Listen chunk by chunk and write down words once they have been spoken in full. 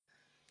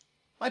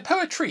My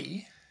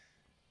poetry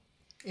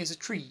is a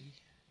tree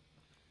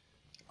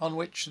on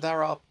which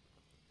there are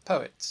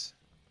poets.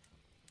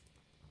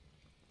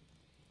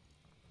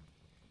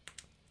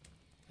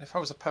 If I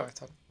was a poet,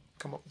 I'd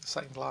come up with the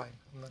same line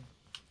and then...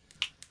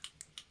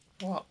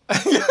 What?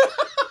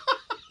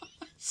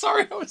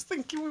 Sorry, I was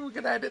thinking we were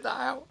going to edit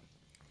that out.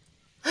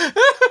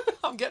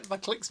 I'm getting my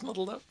clicks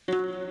muddled up.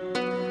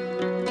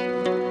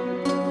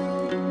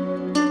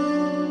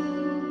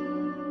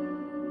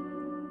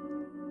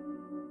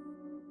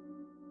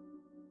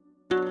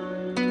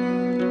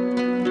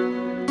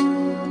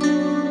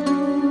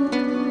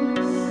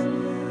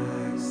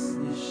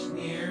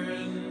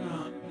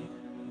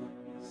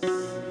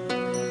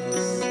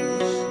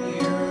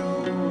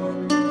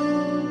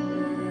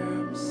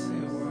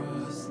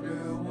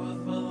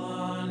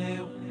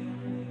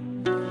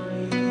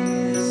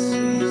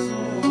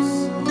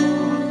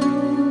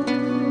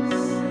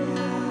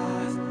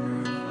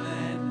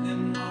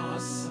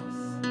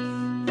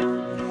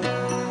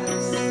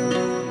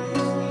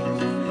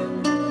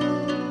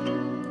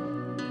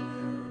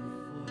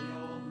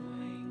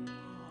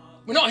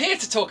 We're not here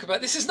to talk about...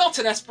 This is not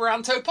an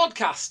Esperanto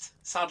podcast,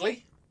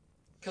 sadly.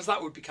 Because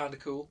that would be kind of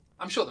cool.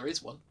 I'm sure there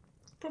is one.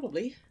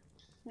 Probably.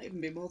 Might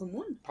even be more than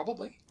one.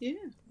 Probably. Yeah.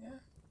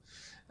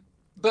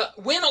 But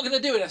we're not going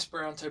to do an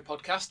Esperanto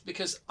podcast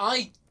because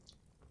I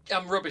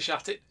am rubbish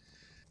at it.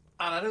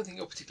 And I don't think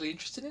you're particularly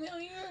interested in it,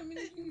 are you? I mean,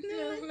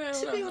 no,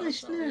 to be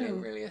honest, that's not no.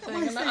 really a Not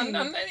thing. my thing.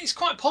 And it's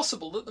quite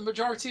possible that the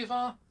majority of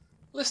our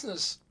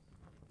listeners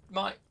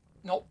might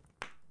not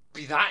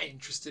be that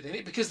interested in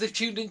it because they've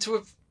tuned into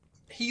a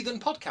heathen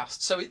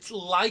podcast. So it's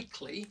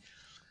likely...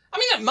 I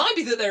mean, it might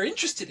be that they're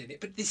interested in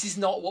it, but this is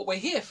not what we're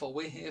here for.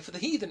 We're here for the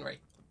heathenry.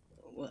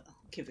 Well,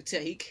 give or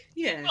take.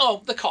 Yeah.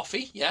 Oh, the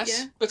coffee, yes.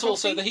 Yeah, but coffee.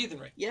 Also the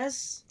heathenry.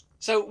 Yes.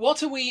 So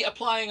what are we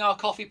applying our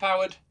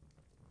coffee-powered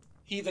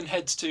heathen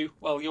heads to?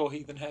 Well, your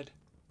heathen head.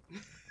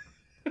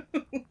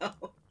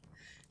 Well,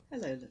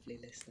 hello, lovely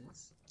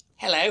listeners.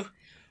 Hello.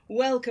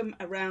 Welcome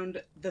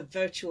around the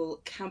virtual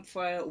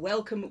campfire.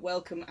 Welcome,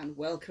 welcome, and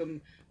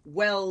welcome.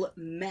 Well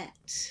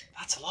met.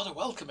 That's a lot of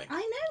welcoming.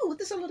 I know,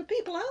 there's a lot of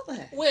people out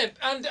there.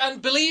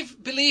 And believe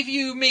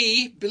you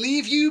me,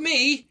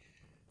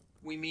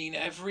 we mean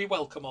every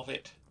welcome of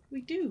it.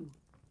 We do.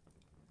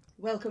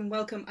 Welcome,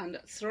 welcome, and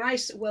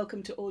thrice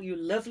welcome to all you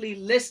lovely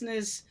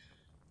listeners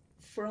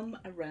from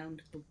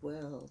around the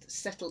world.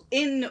 Settle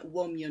in,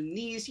 warm your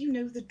knees, you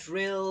know the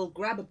drill.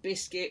 Grab a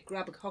biscuit,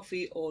 grab a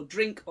coffee or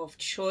drink of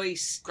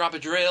choice. Grab a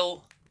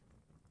drill.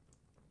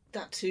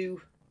 That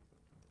too.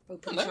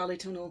 Open Charlie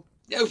Tunnel.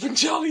 Open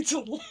Charlie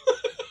Tunnel.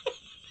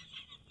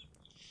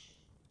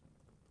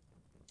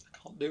 I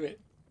can't do it.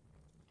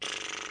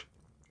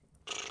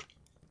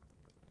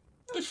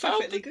 They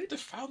found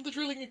the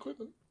drilling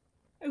equipment.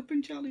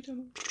 Open Charlie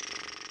Tunnel.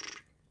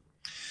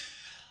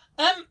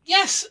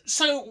 Yes.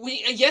 So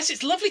yes,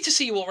 it's lovely to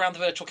see you all around the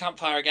virtual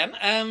campfire again.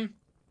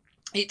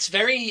 It's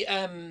very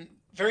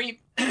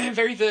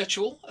very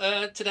virtual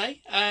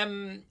today.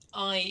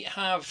 I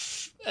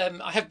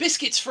have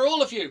biscuits for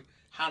all of you.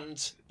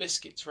 Hand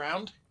biscuits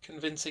round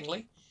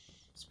convincingly.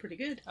 It's pretty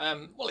good.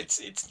 Well,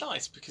 it's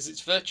nice because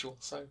it's virtual,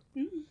 so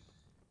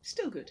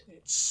still good.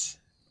 It's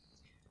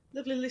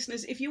lovely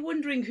listeners. If you're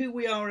wondering who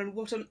we are and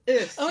what on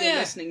earth you're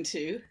listening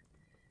to,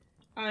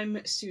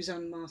 I'm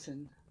Suzanne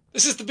Martin.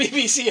 This is the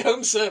BBC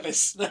Home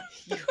Service.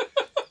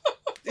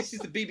 This is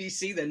the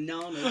BBC, the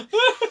Nana.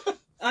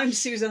 I'm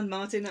Suzanne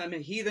Martin. I'm a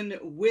heathen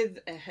with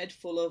a head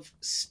full of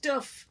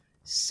stuff,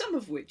 some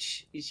of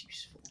which is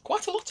useful.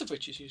 Quite a lot of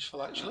which is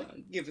useful, actually.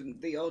 Given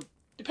the odd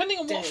depending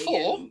on day what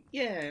for.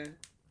 Yeah.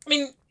 I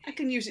mean... I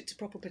can use it to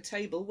prop up a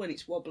table when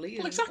it's wobbly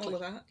and all of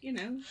that, you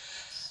know.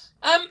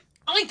 I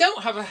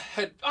don't have a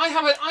head... I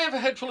have a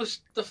head full of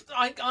stuff.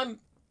 Hi,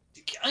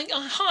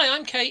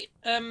 I'm Kate.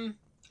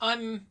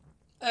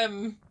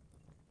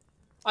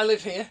 I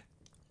live here.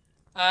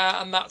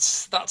 And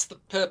that's the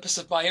purpose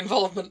of my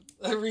involvement,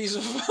 the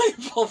reason for my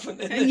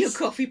involvement in this. And you're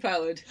coffee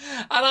powered.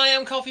 And I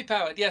am coffee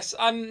powered, yes.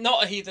 I'm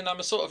not a heathen, I'm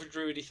a sort of a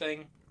druidy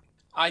thing.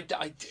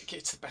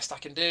 It's the best I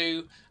can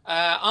do.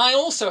 I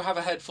also have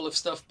a head full of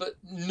stuff, but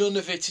none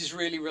of it is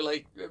really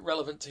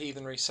relevant to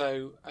heathenry,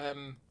 so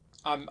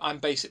I'm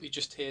basically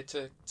just here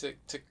to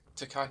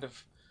kind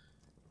of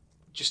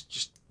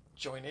just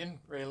join in,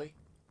 really.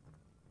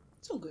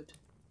 It's all good.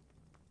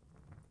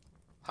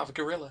 Have a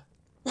gorilla.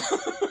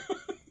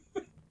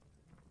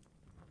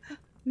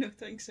 No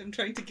thanks, I'm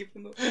trying to give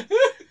them up.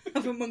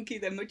 Have a monkey,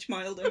 they're much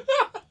milder.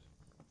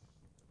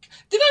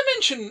 Did I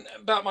mention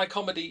about my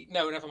comedy?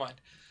 No, never mind.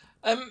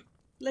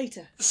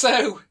 Later.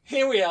 So,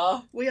 here we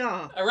are. We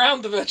are.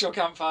 Around the virtual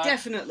campfire.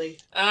 Definitely.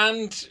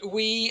 And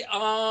we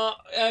are...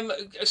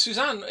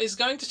 Suzanne is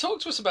going to talk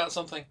to us about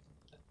something.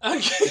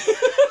 Okay.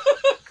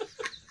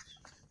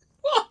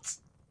 What?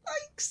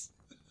 Thanks.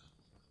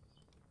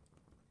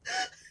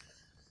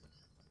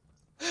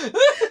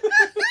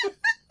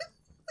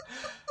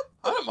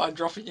 I don't mind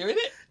dropping you in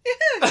it.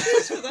 Yeah,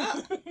 thanks for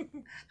that.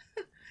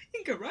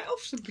 You can go right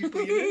off some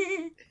people,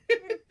 you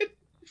know.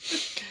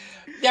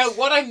 No,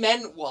 what I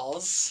meant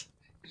was,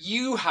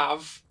 you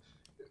have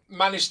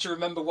managed to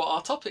remember what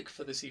our topic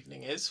for this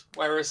evening is,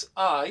 whereas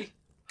I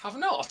have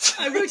not.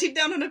 I wrote it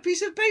down on a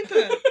piece of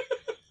paper.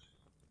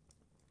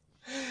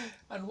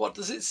 And what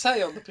does it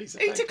say on the piece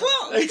of paper?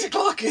 8:00.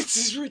 8:00, it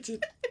is written.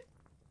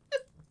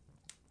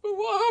 But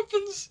what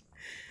happens?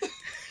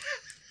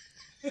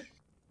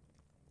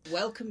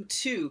 Welcome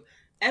to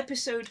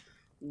episode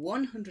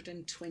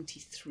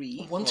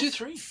 123.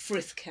 123.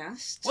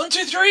 Frithcast.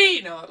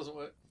 123. No, that doesn't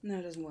work. No,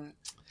 it doesn't work.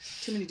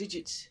 Too many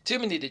digits. Too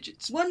many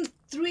digits. 1,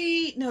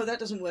 3. No, that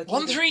doesn't work.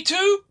 1, either. 3,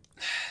 2.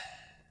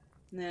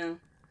 No.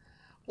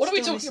 What are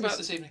we Still talking about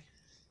missing this evening?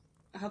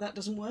 How that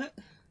doesn't work?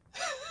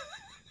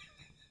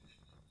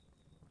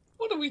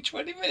 What are we,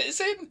 20 minutes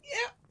in?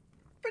 Yeah,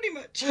 pretty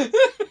much.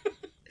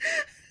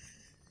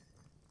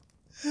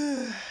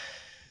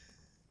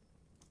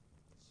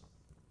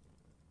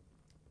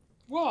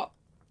 What?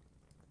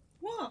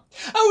 What?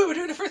 Oh, we were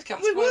doing a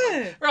Frithcast. We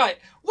were. Right.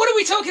 What are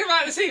we talking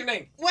about this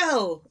evening?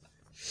 Well,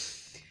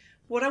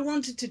 what I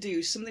wanted to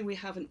do, something we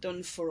haven't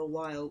done for a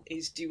while,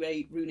 is do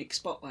a runic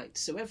spotlight.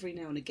 So every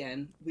now and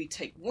again, we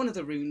take one of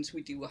the runes,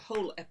 we do a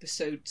whole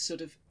episode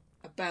sort of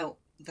about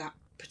that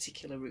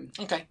particular rune.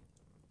 Okay.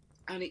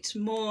 And it's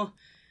more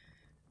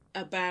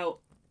about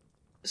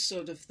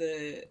sort of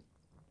the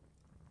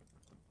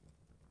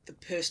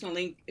personal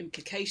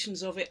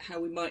implications of it, how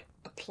we might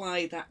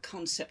apply that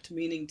concept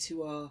meaning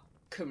to our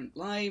current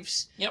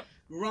lives. Yep.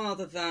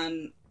 Rather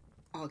than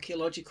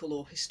archaeological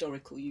or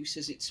historical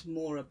uses, it's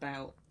more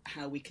about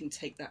how we can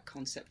take that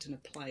concept and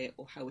apply it,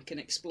 or how we can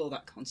explore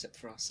that concept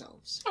for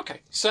ourselves. Okay.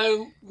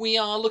 So we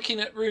are looking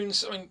at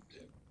runes. I mean,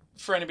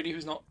 for anybody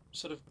who's not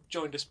sort of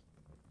joined us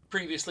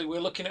previously, we're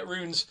looking at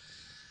runes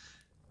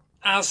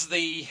as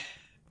the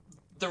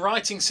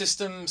writing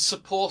system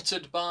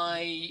supported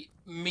by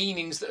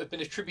meanings that have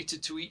been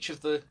attributed to each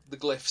of the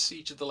glyphs,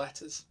 each of the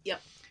letters.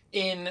 Yep.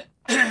 In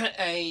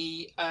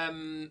a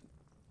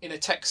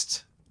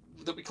text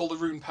that we call the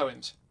rune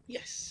poems.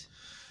 Yes.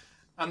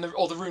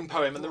 Or the rune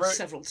poem, and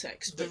several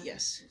texts, but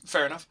yes.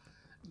 Fair enough.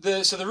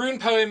 So the rune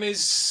poem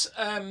is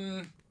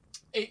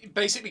it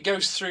basically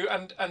goes through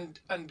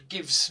and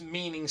gives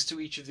meanings to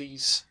each of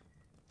these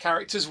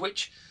characters,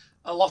 which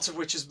a lot of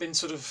which has been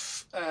sort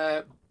of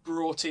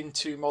brought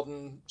into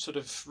modern sort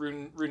of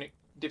runic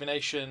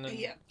divination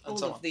and all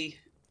so of on.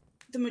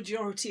 The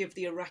majority of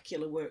the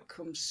oracular work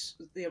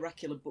the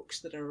oracular books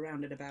that are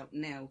around and about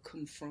now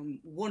come from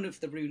one of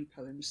the rune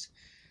poems.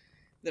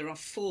 There are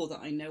 4 that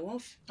I know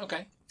of.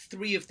 Okay.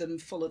 3 of them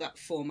follow that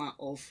format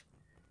of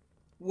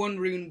 1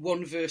 rune,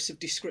 1 verse of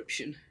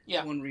description.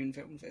 Yeah. 1 rune,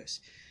 1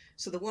 verse.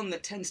 So the one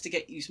that tends to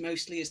get used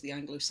mostly is the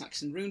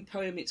Anglo-Saxon rune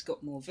poem. It's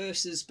got more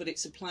verses, but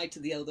it's applied to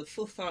the Elder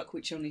Futhark,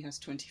 which only has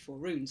 24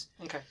 runes.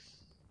 Okay.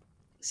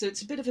 So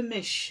it's a bit of a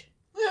mish,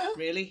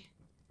 really.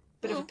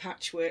 Bit of a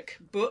patchwork,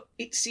 but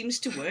it seems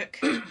to work.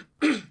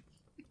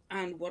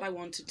 And what I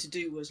wanted to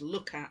do was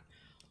look at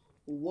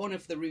one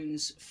of the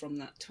runes from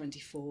that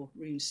 24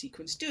 rune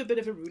sequence, do a bit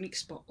of a runic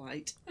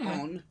spotlight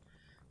on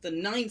the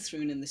 9th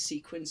rune in the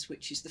sequence,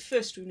 which is the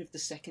first rune of the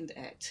second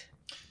et.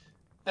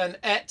 An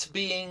et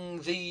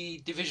being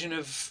the division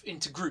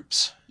into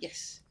groups.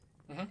 Yes.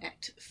 Mm-hmm.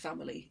 Et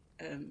family.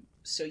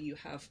 So you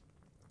have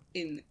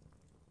in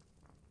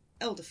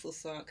Elder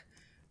Futhark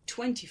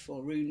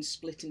 24 runes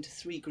split into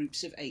 3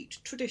 groups of 8,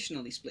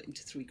 traditionally split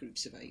into 3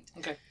 groups of 8.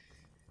 Okay.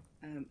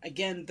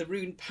 Again, the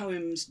rune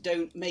poems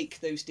don't make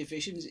those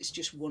divisions, it's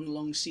just one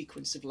long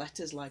sequence of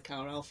letters, like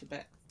our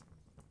alphabet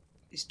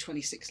is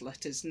 26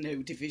 letters, no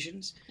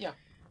divisions. Yeah.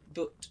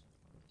 But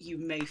you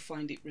may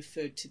find it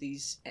referred to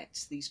these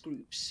ets, these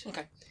groups.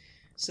 Okay.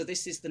 So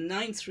this is the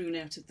 9th rune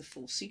out of the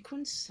full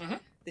sequence. Mm-hmm.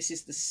 This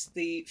is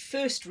the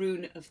first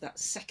rune of that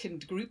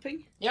second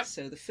grouping. Yep.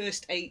 So the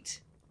first 8,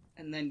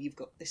 and then you've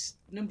got this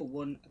number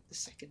 1 of the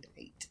second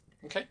 8.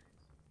 Okay.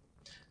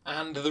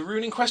 And the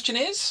rune in question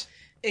is?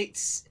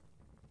 It's...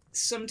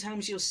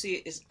 Sometimes you'll see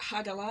it as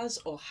Haglaz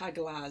or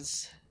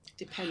Haglaz,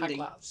 depending.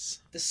 Haglaz.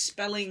 The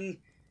spelling,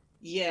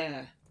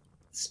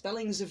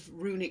 spellings of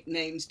runic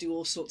names do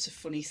all sorts of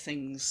funny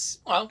things.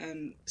 Well.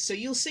 So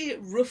you'll see it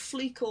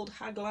roughly called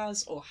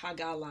Haglaz or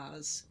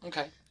Hagalaz.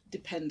 Okay.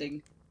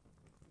 Depending.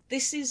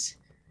 This is,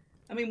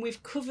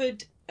 we've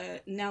covered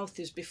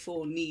Nauthas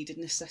before, need and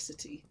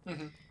necessity.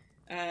 Mm-hmm.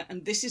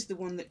 And this is the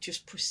one that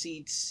just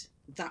precedes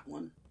that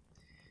one.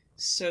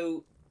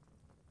 So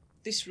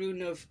this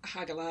rune of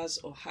Haglaz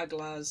or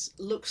Haglaz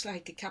looks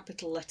like a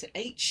capital letter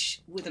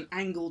H with an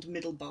angled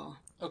middle bar.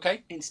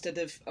 Okay. Instead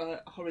of a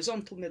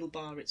horizontal middle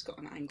bar, it's got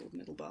an angled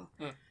middle bar.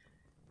 Mm.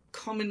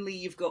 Commonly,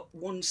 you've got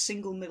one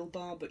single middle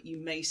bar, but you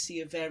may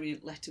see a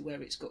variant letter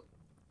where it's got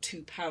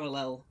 2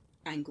 parallel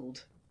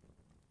angled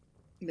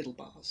middle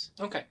bars.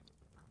 Okay.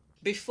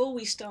 Before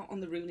we start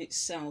on the rune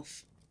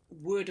itself,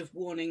 word of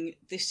warning,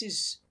 this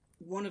is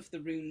one of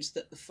the runes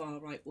that the far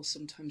right will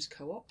sometimes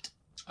co-opt.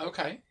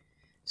 Okay.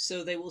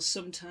 So they will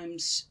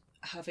sometimes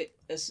have it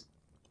as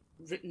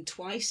written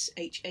twice,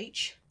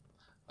 HH.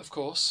 Of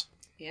course.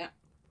 Yeah.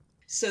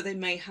 So they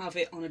may have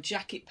it on a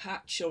jacket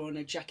patch or on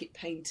a jacket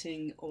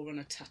painting or on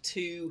a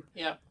tattoo.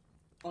 Yeah.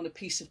 On a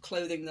piece of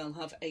clothing they'll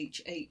have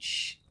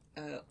HH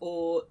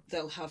or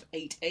they'll have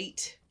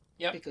 8-8,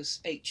 Yep. because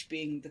H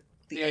being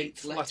the eighth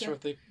eighth letter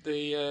of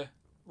the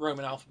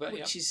Roman alphabet.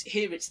 which is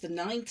here it's the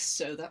 9th,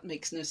 so that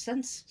makes no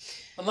sense.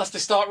 Unless they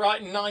start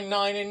writing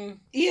 9 in.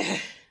 Yeah.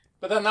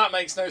 But then that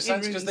makes no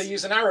sense because runes. they're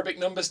using Arabic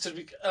numbers to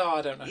be. Oh,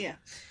 I don't know. Yeah.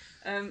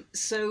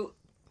 So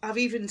I've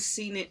even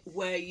seen it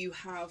where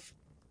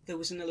there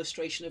was an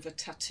illustration of a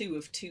tattoo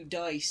of 2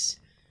 dice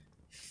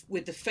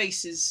with the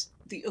faces,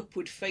 the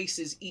upward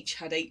faces, each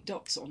had 8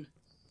 dots on.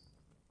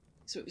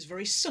 So it was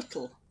very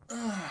subtle.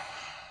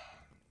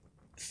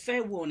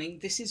 Fair warning,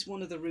 this is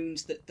one of the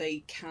runes that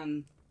they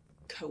can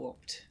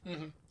co-opt.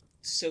 Mm-hmm.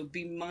 So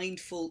be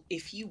mindful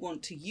if you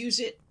want to use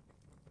it,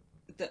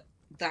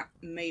 that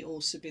may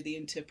also be the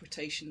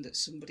interpretation that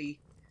somebody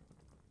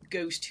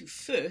goes to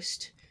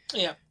first.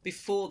 Yeah.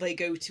 Before they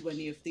go to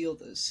any of the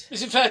others.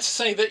 Is it fair to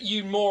say that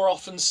you more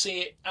often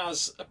see it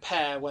as a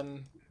pair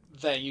when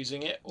they're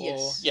using it? Or...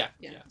 Yes.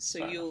 Yeah.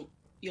 So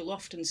you'll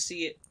often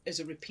see it as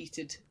a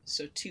repeated,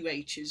 so 2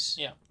 H's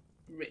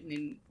written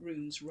in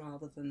runes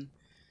rather than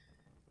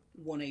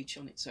 1 H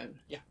on its own.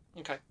 Yeah.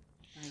 Okay.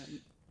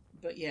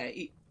 But yeah,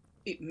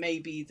 it may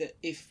be that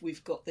if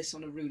we've got this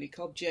on a runic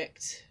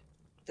object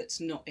that's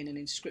not in an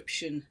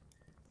inscription,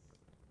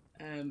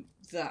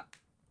 that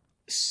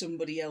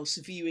somebody else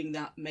viewing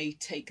that may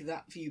take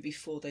that view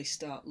before they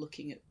start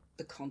looking at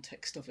the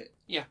context of it.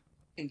 Yeah.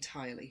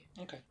 Entirely.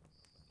 Okay.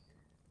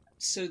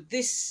 So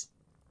this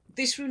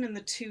rune and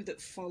the 2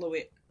 that follow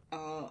it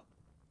are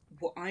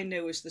what I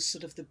know as the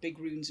sort of the big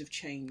runes of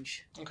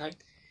change. Okay.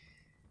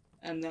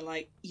 And they're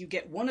like, you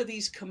get one of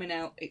these coming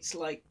out, it's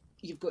like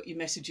you've got your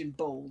message in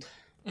bold.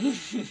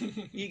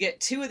 You get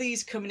 2 of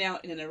these coming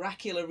out in an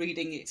oracular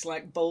reading, it's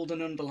like bold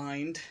and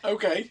underlined.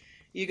 Okay.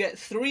 You get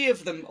 3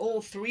 of them,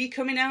 all 3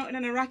 coming out in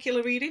an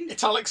oracular reading.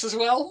 Italics as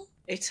well?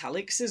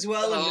 Italics as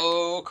well.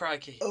 Oh,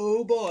 crikey.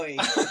 Oh, boy.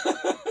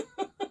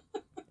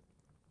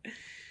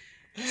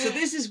 So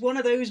this is one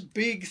of those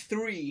big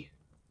 3.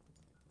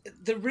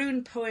 The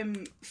rune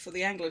poem for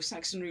the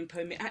Anglo-Saxon rune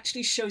poem, it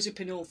actually shows up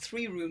in all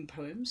 3 rune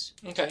poems.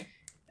 Okay.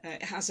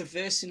 It has a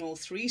verse in all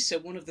 3, so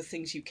one of the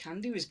things you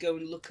can do is go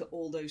and look at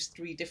all those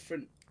 3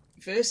 different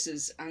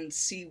verses and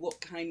see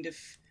what kind of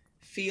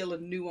feel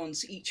and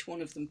nuance each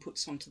one of them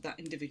puts onto that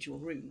individual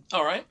rune.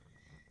 All right.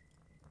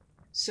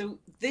 So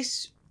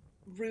this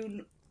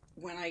rune,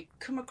 when I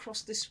come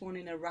across this one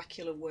in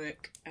oracular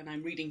work and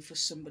I'm reading for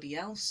somebody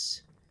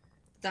else,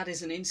 that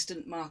is an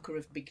instant marker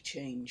of big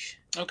change.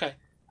 Okay.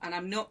 And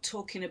I'm not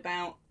talking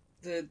about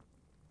the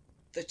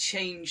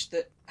change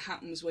that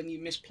happens when you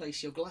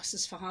misplace your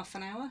glasses for half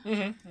an hour.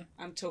 Mm-hmm.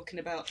 I'm talking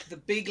about the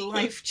big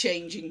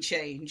life-changing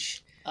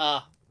change.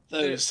 Ah,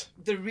 those.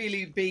 The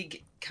really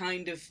big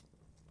kind of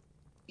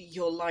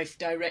your life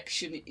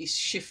direction is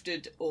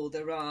shifted, or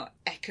there are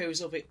echoes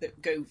of it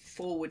that go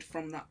forward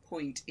from that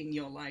point in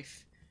your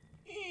life.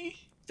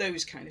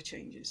 Those kind of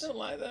changes. Don't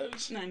like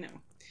those. I know.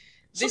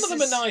 Some of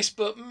them are nice,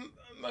 but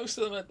most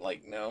of them are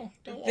like, no,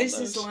 don't want those.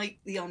 This is like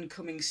the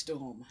oncoming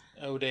storm.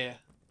 Oh dear.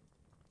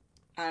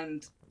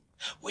 And...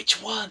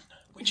 Which one?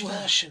 Which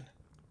version?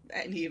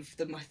 Any of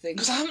them, I think.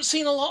 Because I haven't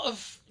seen a lot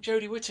of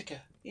Jodie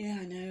Whittaker. Yeah,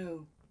 I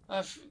know.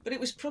 But it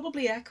was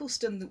probably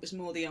Eccleston that was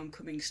more the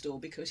oncoming storm,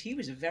 because he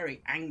was a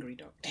very angry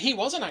doctor. He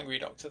was an angry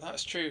doctor,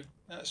 that's true.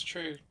 That's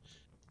true.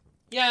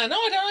 Yeah, no,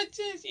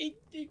 he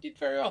did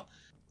very well.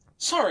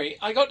 Sorry,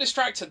 I got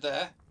distracted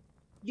there.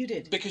 You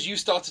did. Because you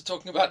started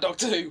talking about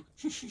Doctor Who.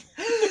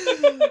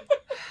 I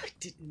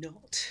did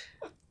not.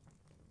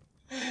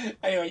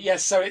 Anyway,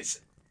 yes, so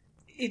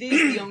it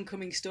is the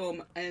oncoming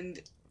storm,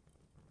 and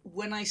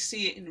when I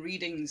see it in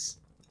readings,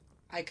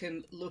 I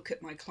can look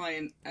at my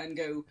client and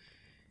go,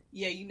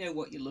 yeah, you know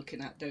what you're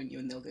looking at, don't you?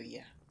 And they'll go,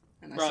 yeah.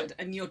 And I said,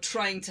 and you're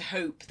trying to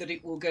hope that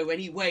it will go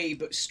any way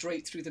but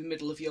straight through the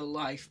middle of your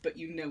life, but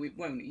you know it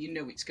won't. You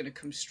know it's going to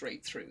come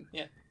straight through.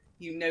 Yeah.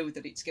 You know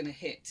that it's going to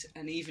hit.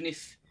 And even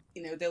if,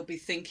 they'll be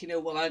thinking, oh,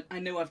 well, I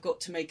know I've got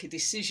to make a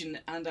decision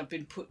and I've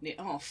been putting it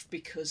off,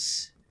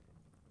 because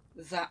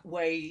that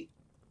way,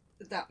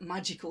 that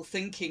magical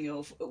thinking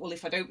of, well,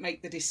 if I don't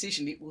make the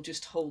decision, it will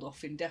just hold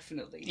off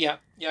indefinitely. Yeah.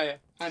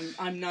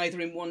 I'm neither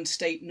in one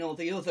state nor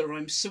the other.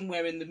 I'm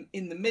somewhere in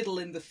the middle,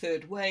 in the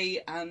third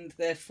way, and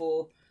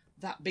therefore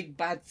that big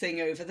bad thing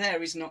over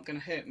there is not going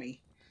to hurt me.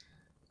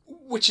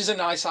 Which is a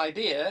nice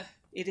idea.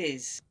 It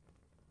is.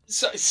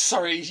 So,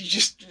 sorry, you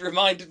just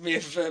reminded me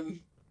of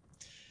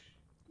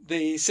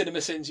the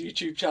Cinema Sins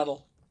YouTube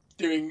channel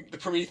doing the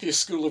Prometheus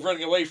School of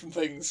running away from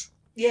things.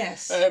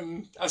 Yes.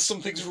 As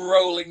something's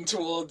rolling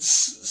towards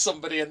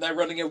somebody and they're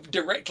running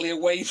directly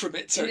away from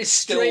it, so it's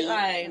still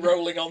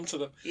rolling onto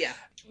them. Yeah.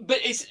 But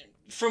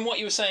from what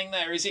you were saying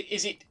there, is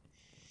it?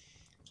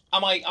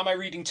 Am I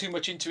reading too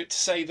much into it to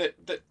say that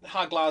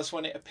Haglaz,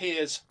 when it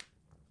appears,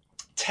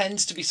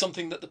 tends to be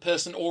something that the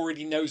person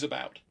already knows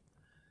about?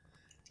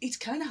 It's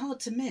kind of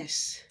hard to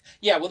miss.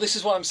 Yeah, well, this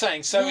is what I'm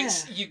saying. So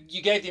it's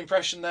you gave the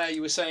impression there.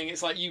 You were saying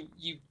it's like you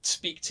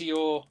speak to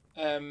your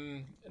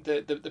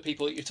the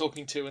people that you're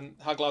talking to, and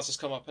Haglaz has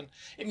come up, and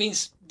it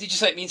means. Did you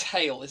say it means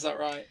hail? Is that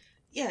right?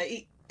 Yeah,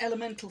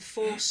 elemental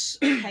force,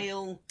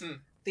 hail,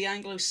 the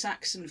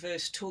Anglo-Saxon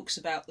verse talks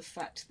about the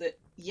fact that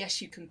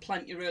yes, you can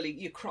plant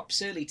your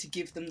crops early to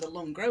give them the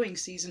long growing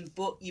season,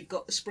 but you've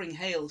got the spring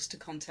hails to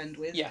contend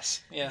with.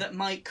 Yes, yeah. That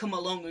might come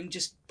along and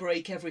just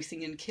break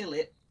everything and kill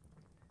it.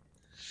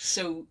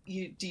 So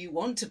do you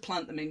want to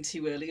plant them in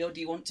too early, or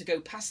do you want to go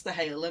past the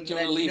hail and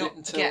then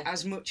not get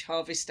as much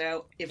harvest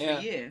out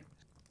every year?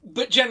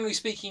 But generally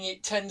speaking,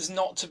 it tends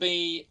not to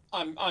be.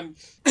 I'm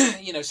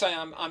say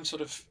I'm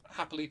sort of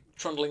happily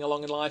trundling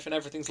along in life and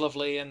everything's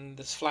lovely and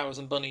there's flowers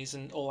and bunnies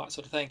and all that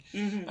sort of thing.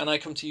 Mm-hmm. And I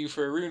come to you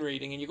for a rune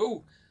reading and you go,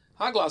 oh,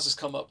 Haglaz has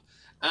come up.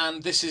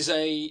 And this is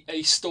a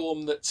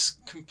storm that's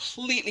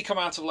completely come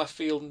out of left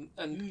field.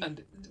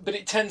 But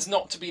it tends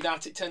not to be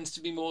that. It tends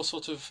to be more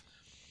sort of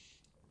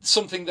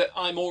something that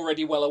I'm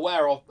already well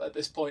aware of at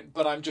this point,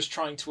 but I'm just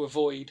trying to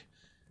avoid.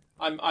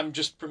 I'm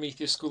just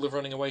Prometheus School of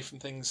running away from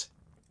things.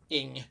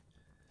 In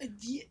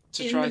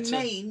the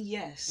main,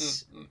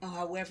 yes.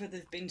 However, there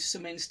have been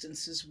some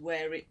instances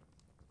where it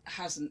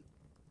hasn't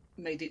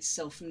made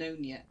itself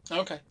known yet.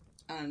 Okay.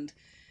 And,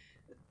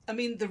 I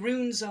mean, the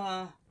runes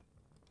are,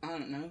 I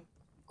don't know,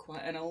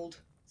 quite an old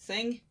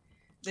thing.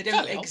 They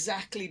don't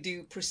exactly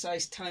do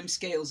precise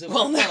timescales of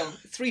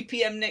 3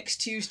 p.m. next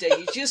Tuesday.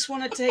 You just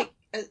want to take,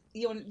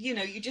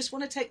 you just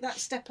want to take that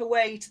step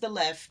away to the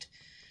left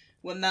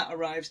when that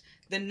arrives.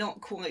 They're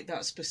not quite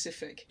that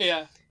specific.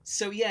 Yeah.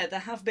 So yeah,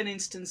 there have been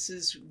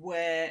instances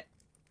where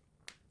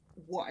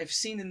what I've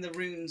seen in the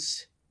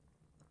runes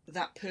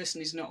that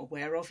person is not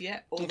aware of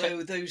yet,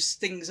 although those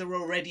things are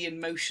already in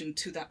motion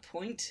to that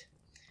point.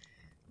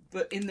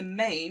 But in the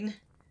main,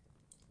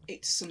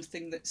 it's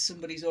something that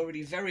somebody's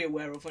already very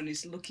aware of and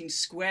is looking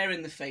square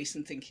in the face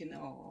and thinking,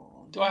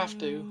 oh, do I have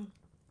to?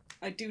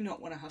 I do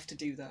not want to have to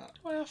do that.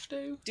 Do I have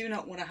to? Do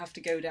not want to have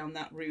to go down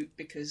that route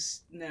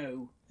because,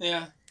 no.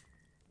 Yeah.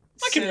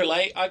 I can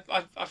relate.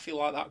 I feel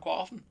like that quite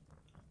often.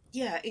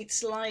 Yeah,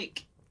 it's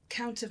like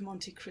Count of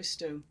Monte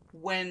Cristo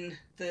when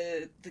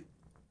the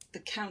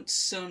Count's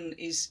son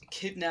is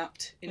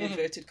kidnapped, in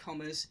inverted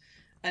commas,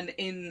 and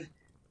in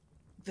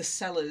the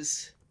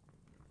cellars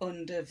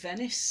under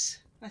Venice,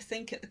 I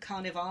think, at the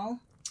Carnival.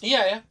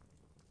 Yeah,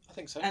 I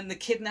think so. And the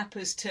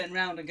kidnappers turn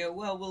round and go,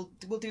 well,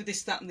 we'll do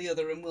this, that and the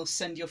other, and we'll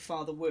send your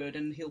father word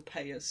and he'll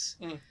pay us.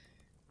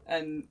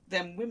 And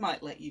then we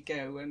might let you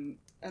go.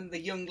 And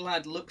the young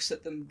lad looks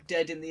at them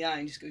dead in the eye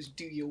and just goes,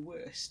 do your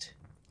worst.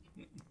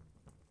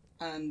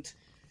 And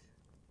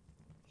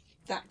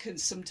that can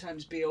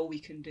sometimes be all we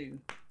can do.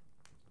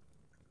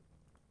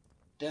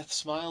 Death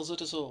smiles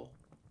at us all.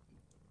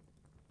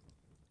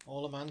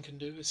 All a man can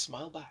do is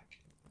smile back.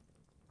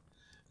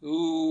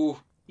 Ooh.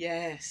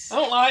 Yes. I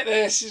don't like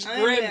this. It's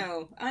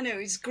grim. I know,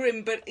 it's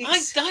grim, but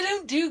it's... I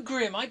don't do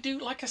grim. I do,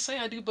 like I say,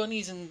 I do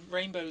bunnies and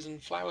rainbows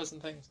and flowers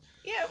and things.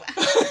 Yeah.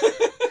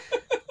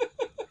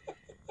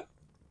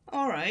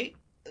 All right.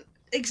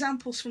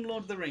 Examples from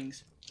Lord of the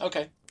Rings.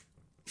 Okay.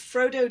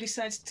 Frodo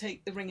decides to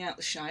take the ring out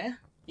the Shire.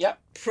 Yep.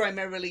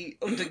 Primarily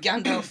under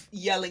Gandalf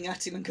yelling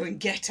at him and going,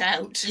 get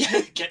out.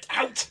 Yeah, get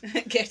out.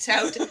 Get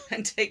out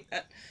and take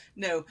that.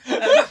 No.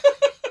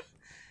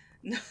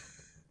 No.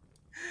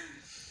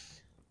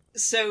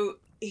 So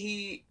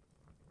he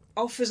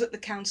offers at the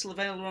Council of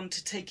Elrond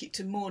to take it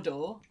to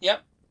Mordor.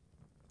 Yep.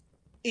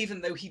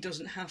 Even though he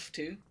doesn't have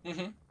to.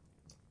 Mm-hmm.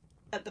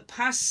 At the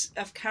Pass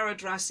of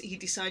Caradhras, he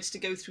decides to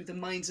go through the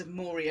Mines of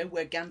Moria,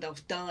 where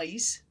Gandalf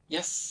dies.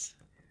 Yes.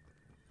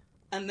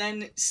 And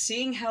then,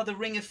 seeing how the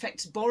ring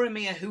affects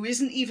Boromir, who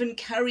isn't even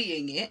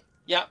carrying it,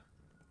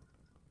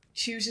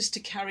 chooses to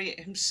carry it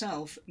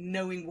himself,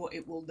 knowing what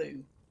it will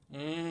do.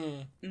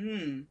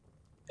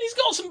 He's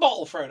got some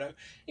bottle, Frodo.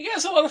 He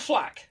gets a lot of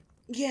flack.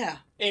 Yeah.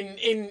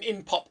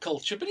 In pop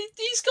culture, but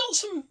he's got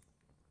some...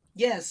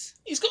 Yes.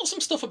 He's got some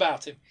stuff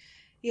about him.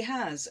 He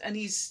has, and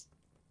he's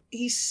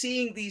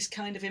seeing these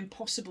kind of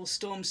impossible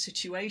storm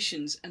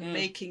situations and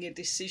making a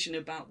decision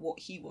about what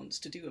he wants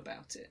to do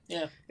about it.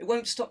 Yeah. It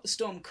won't stop the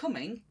storm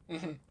coming,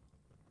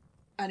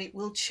 and it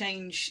will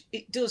change...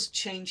 It does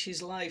change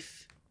his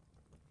life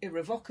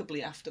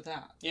irrevocably after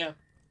that. Yeah.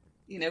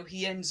 You know,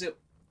 he ends up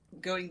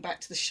going back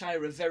to the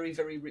Shire a very,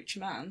 very rich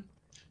man.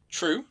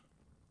 True.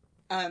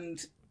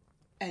 And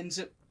ends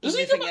up Does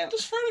Frodo go back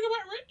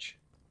rich?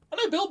 I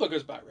know Bilbo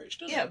goes back rich,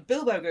 doesn't he? Yeah,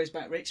 Bilbo goes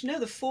back rich. No,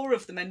 the four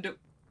of them end up,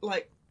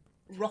 like,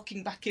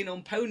 rocking back in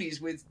on ponies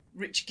with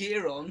rich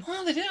gear on.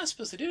 Well, they do, I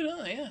suppose they do,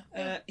 don't they?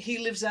 Yeah. He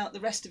lives out the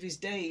rest of his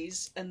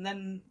days, and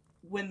then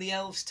when the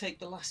elves take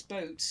the last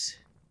boats,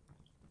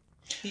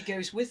 he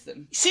goes with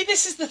them. See,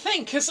 this is the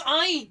thing, because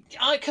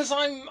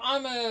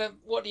I'm a,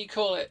 what do you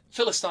call it,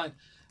 Philistine.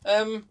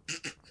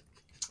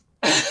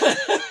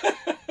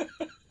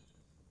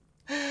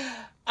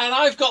 And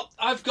I've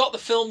got the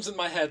films in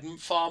my head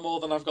far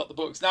more than I've got the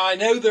books. Now I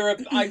know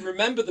I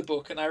remember the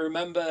book, and I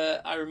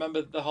remember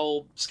the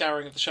whole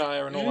scouring of the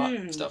Shire and all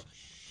that stuff.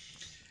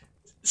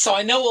 So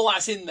I know all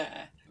that's in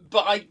there,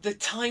 but the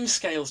time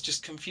scales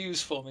just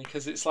confuse for me,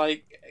 because it's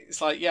like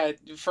yeah,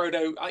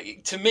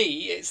 Frodo. To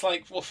me, it's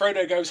like, well,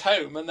 Frodo goes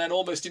home, and then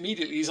almost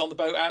immediately he's on the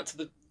boat out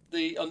to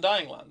the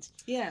Undying Lands.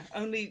 Yeah,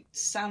 only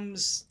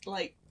Sam's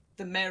like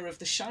the mayor of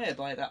the Shire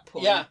by that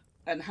point. Yeah.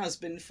 and has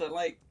been for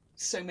like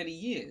so many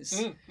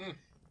years.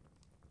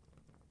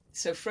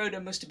 So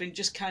Frodo must have been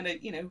just kind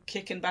of,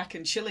 kicking back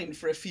and chilling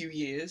for a few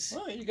years.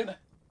 Well, you're gonna.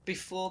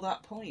 Before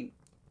that point.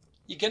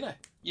 You're gonna.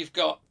 You've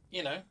got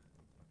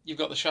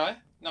the Shire.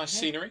 Nice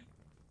scenery.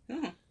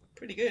 Oh,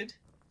 pretty good.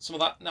 Some of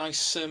that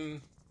nice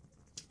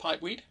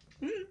pipeweed.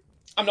 Mm.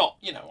 I'm not,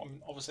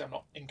 I'm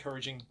not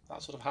encouraging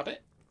that sort of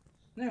habit.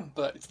 No.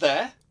 But it's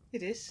there.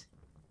 It is.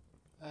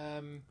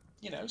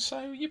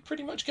 So you're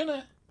pretty much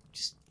gonna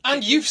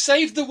and you've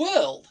saved the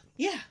world.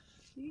 Yeah.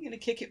 You're gonna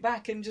kick it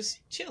back and just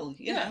chill,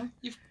 you know.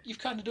 You've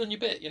kind of done your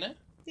bit,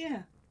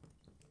 Yeah.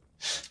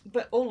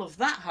 But all of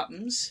that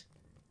happens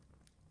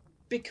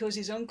because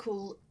his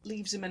uncle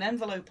leaves him an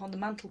envelope on the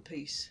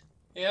mantelpiece.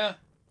 Yeah.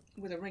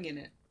 With a ring in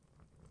it.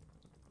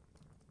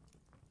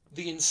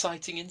 The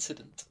inciting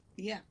incident.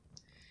 Yeah.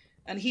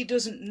 And he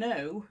doesn't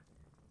know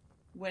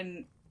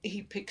when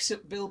he picks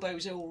up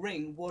Bilbo's old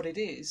ring what it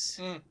is.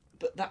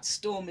 But that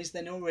storm is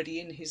then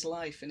already in his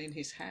life and in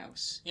his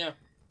house. Yeah.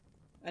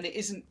 And it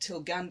isn't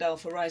till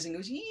Gandalf arrives and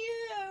goes,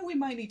 yeah, we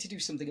might need to do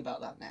something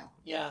about that now.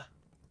 Yeah.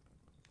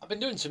 I've been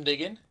doing some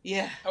digging.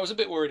 Yeah. I was a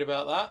bit worried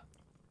about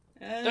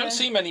that. Don't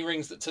see many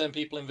rings that turn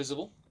people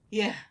invisible.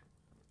 Yeah.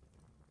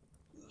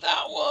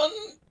 That one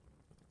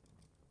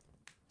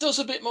does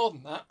a bit more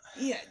than that.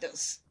 Yeah, it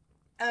does.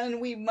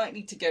 And we might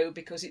need to go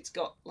because it's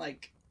got,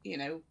 like,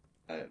 an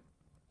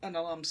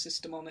alarm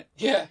system on it.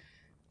 Yeah.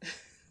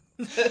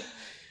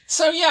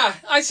 So yeah,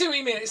 I see what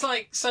you mean. It's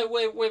like, so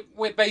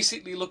we're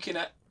basically looking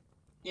at,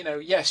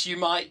 yes, you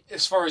might,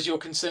 as far as you're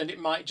concerned, it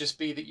might just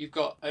be that you've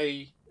got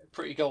a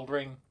pretty gold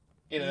ring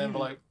in an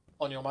envelope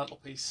on your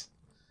mantelpiece,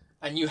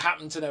 and you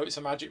happen to know it's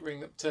a magic ring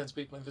that turns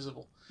people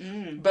invisible.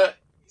 But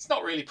it's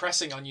not really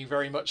pressing on you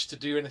very much to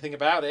do anything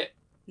about it.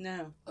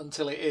 No.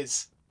 Until it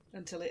is.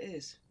 Until it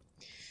is.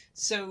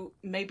 So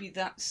maybe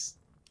that's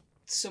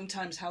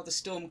sometimes how the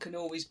storm can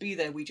always be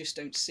there, we just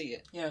don't see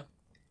it. Yeah.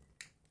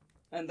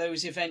 And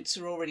those events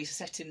are already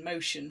set in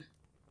motion,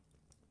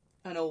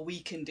 and all we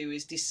can do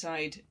is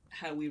decide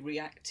how we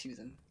react to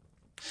them.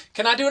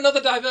 Can I do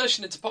another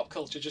diversion into pop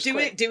culture? Just do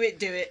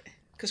it.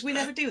 Because we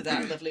never do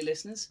that, lovely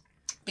listeners.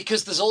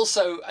 Because there's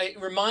also, it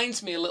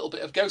reminds me a little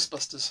bit of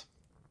Ghostbusters.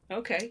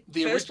 Okay.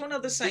 The first one or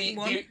the second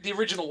one? The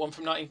original one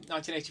from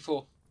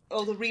 1984.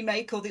 Oh, the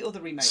remake or the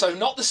other remake? So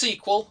not the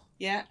sequel.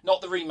 Yeah.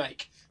 Not the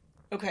remake.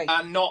 Okay.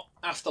 And not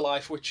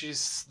Afterlife, which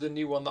is the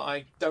new one that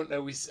I don't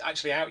know is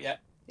actually out yet.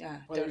 Yeah,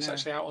 whether it's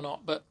actually out or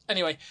not. But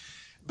anyway,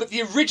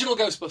 the original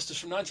Ghostbusters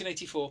from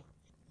 1984.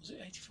 Was it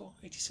 84?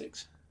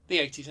 86? The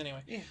 80s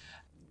anyway. Yeah.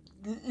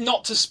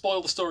 Not to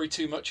spoil the story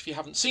too much if you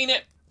haven't seen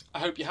it. I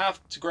hope you have.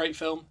 It's a great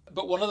film.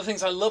 But one of the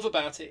things I love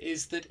about it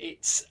is that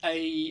it's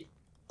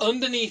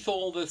underneath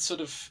all the sort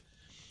of,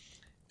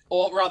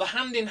 or rather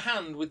hand in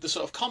hand with the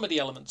sort of comedy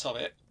elements of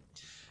it,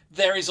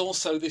 there is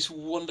also this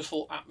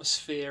wonderful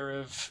atmosphere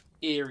of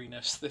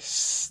eeriness,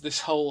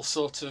 this whole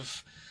sort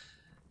of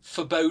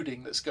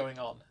foreboding that's going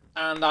on.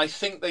 And I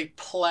think they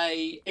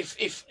play,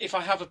 if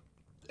I have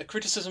a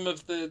criticism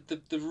of the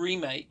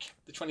remake,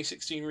 the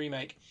 2016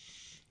 remake,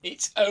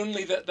 it's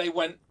only that they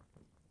went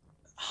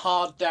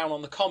hard down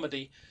on the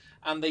comedy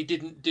and they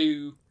didn't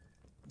do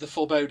the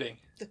foreboding.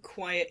 The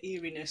quiet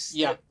eeriness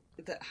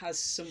that has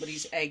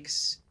somebody's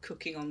eggs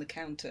cooking on the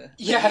counter.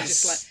 Yes.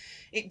 Just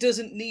like, it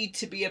doesn't need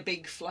to be a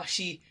big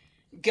flashy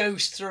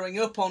ghost throwing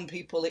up on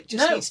people. It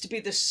just needs to be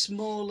the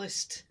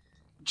smallest...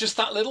 Just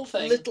that little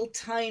thing. Little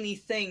tiny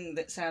thing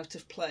that's out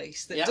of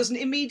place that doesn't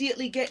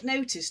immediately get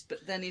noticed,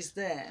 but then is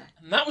there.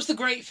 And that was the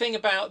great thing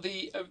about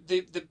the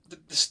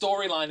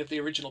storyline of the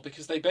original,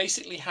 because they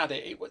basically had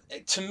it.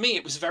 To me,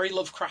 it was very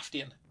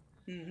Lovecraftian.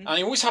 Mm-hmm. And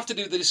you always have to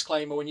do the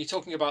disclaimer when you're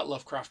talking about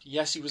Lovecraft.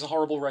 Yes, he was a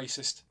horrible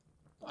racist.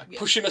 I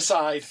push him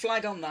aside.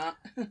 Flag on that.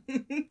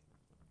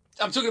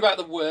 I'm talking about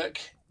the work.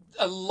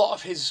 A lot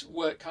of his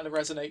work kind of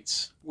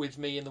resonates with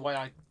me in the way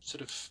I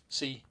sort of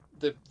see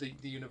the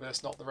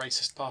universe, not the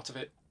racist part of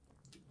it,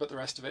 but the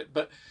rest of it.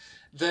 But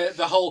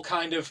the whole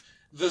kind of,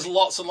 there's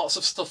lots and lots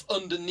of stuff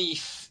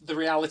underneath the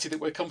reality that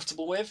we're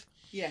comfortable with.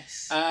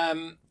 Yes.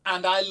 And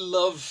I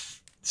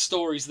love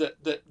stories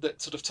that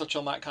sort of touch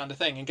on that kind of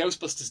thing. And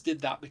Ghostbusters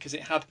did that because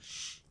it had,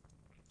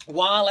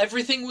 while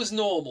everything was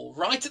normal,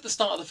 right at the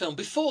start of the film,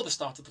 before the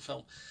start of the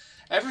film,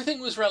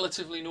 everything was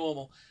relatively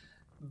normal.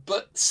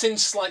 But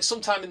since like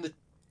sometime in the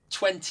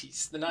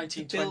 20s, the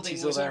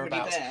 1920s or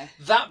thereabouts,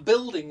 that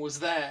building was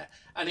there,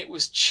 and it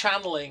was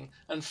channeling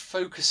and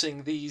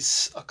focusing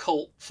these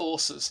occult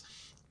forces.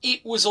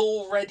 It was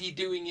already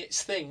doing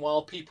its thing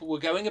while people were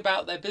going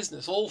about their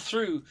business all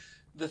through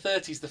the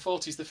 30s, the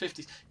 40s, the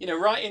 50s,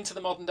 right into the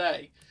modern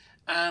day,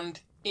 and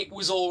it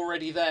was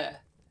already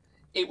there.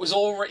 It was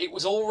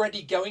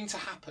already going to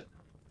happen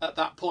at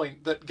that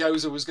point that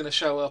Gozer was going to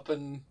show up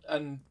and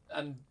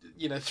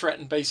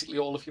threaten basically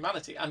all of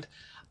humanity, and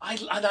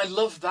I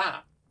love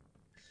that.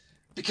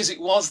 Because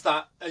it was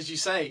that, as you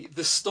say,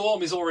 the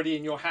storm is already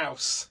in your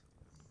house.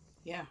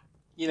 Yeah.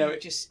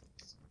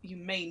 You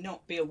may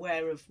not be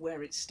aware of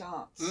where it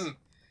starts.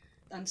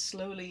 And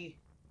slowly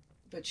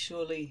but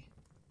surely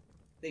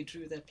they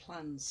drew their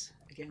plans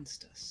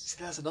against us.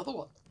 See, there's another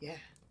one. Yeah.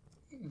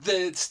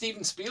 The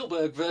Steven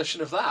Spielberg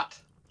version of that.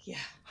 Yeah.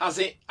 Has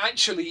it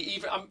actually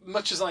even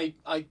much as I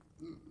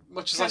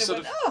sort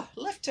of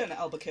left turn at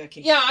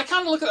Albuquerque. Yeah, I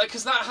kind of look at that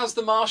because that has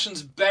the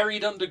Martians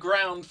buried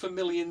underground for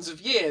millions of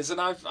years, and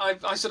I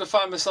sort of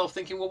find myself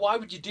thinking, well, why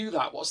would you do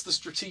that? What's the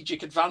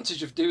strategic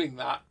advantage of doing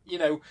that? You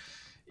know,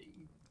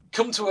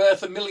 come to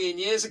Earth 1 million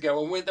years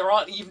ago, and when there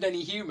aren't even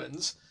any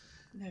humans.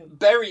 No.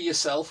 Bury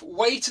yourself,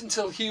 wait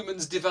until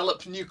humans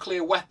develop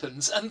nuclear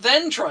weapons, and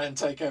then try and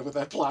take over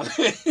their planet.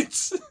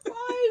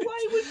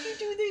 Why would you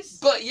do this?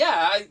 But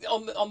yeah,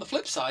 on the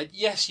flip side,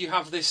 yes, you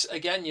have this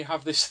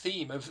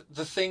theme of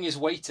the thing is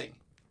waiting.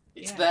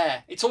 It's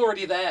there. It's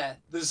already there.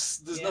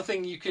 There's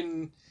nothing you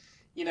can,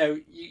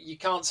 you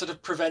can't sort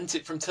of prevent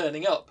it from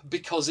turning up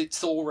because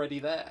it's already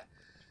there.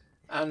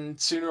 And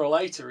sooner or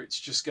later, it's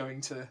just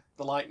the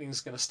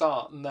lightning's going to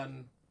start, and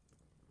then.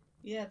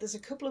 Yeah, there's a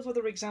couple of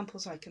other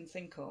examples I can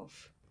think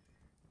of.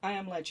 I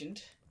Am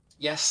Legend.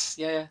 Yes,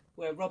 yeah.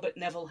 Where Robert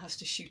Neville has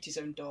to shoot his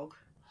own dog.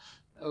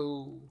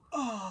 Oh.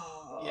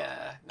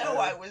 Yeah. No,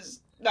 I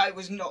was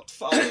not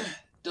fine.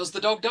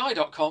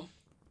 DoesTheDogDie.com?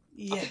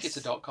 Yes. I think it's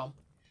a .com.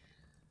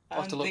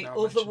 I'll have And to look the now,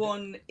 other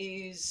one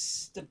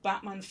is the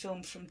Batman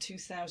film from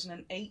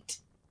 2008,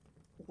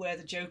 where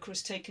the Joker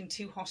has taken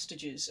 2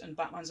 hostages and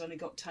Batman's only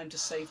got time to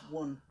save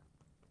 1.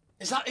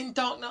 Is that in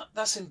Dark Knight?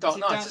 That's in Dark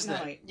Knight, isn't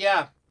it?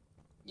 Yeah.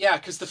 Yeah,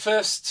 because the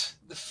first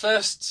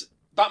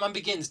Batman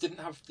Begins didn't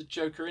have the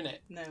Joker in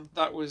it. No.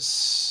 It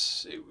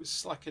was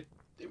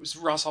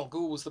Ra's al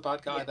Ghul was the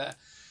bad guy there.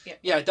 Yeah.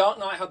 Yeah, Dark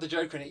Knight had the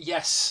Joker in it.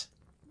 Yes,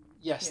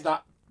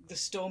 that. The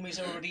storm is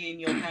already in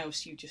your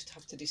house. You just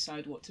have to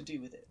decide what to do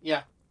with it.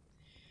 Yeah.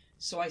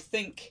 So I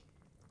think,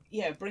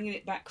 bringing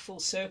it back full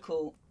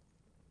circle.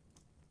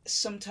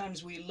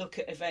 Sometimes we look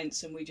at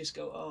events and we just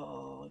go,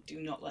 "Oh,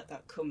 do not let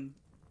that come.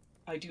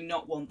 I do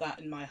not want that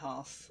in my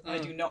hearth. I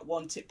do not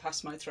want it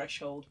past my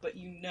threshold." But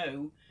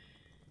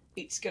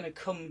it's going to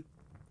come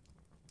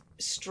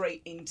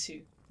straight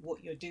into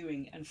what you're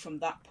doing. And from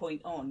that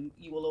point on,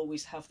 you will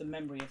always have the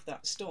memory of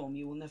that storm.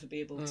 You will never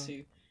be able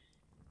to...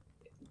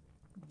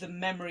 The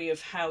memory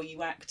of how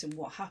you act and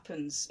what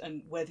happens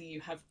and whether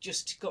you have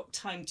just got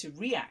time to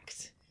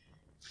react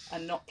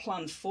and not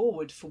plan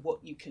forward for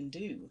what you can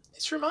do.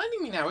 It's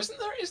reminding me now, isn't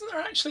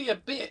there actually a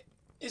bit...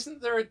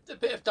 Isn't there a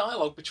bit of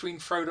dialogue between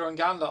Frodo and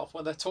Gandalf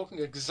where they're talking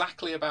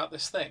exactly about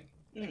this thing?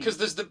 Because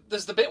there's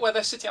the bit where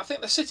they're sitting. I think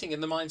they're sitting in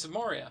the Mines of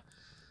Moria,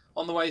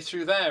 on the way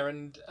through there,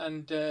 and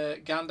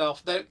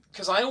Gandalf.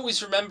 Because I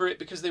always remember it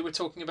because they were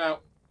talking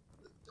about.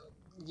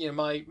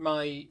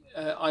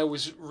 I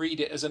always read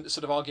it as a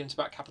sort of argument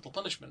about capital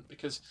punishment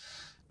because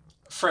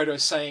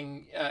Frodo's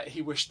saying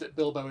he wished that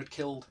Bilbo had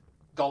killed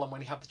Gollum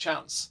when he had the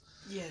chance.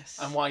 Yes.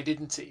 And why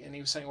didn't he? And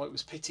he was saying, well, it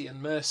was pity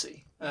and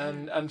mercy.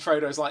 And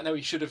Frodo's like, no,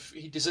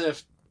 he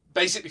deserved...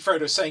 Basically,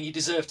 Frodo's saying he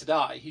deserved to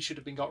die. He should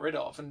have been got rid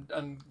of. And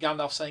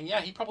Gandalf's saying,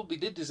 yeah, he probably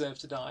did deserve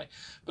to die.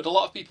 But a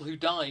lot of people who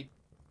died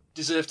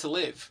deserve to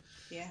live.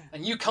 Yeah.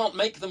 And you can't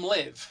make them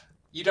live.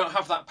 You don't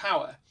have that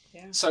power.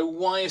 Yeah. So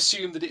why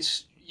assume that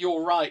it's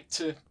your right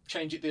to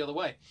change it the other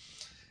way?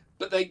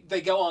 But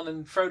they go on,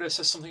 and Frodo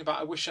says something about,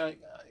 I wish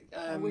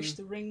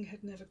the ring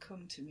had never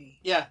come to me.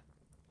 Yeah.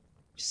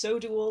 So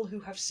do all who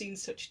have seen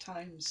such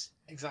times.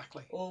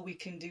 Exactly. All we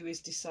can do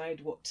is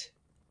decide what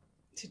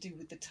to do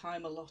with the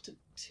time allotted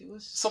to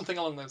us. Something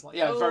along those lines.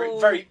 Yeah,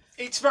 very.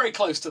 It's very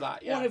close to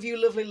that. Yeah. One of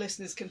you lovely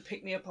listeners can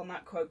pick me up on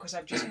that quote because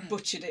I've just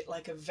butchered it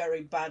like a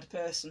very bad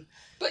person.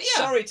 But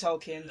yeah. Sorry,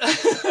 Tolkien.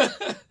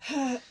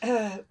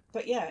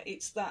 But yeah,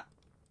 it's that.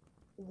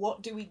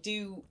 What do we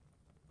do?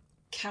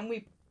 Can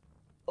we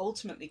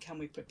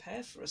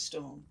prepare for a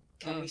storm?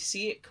 Can we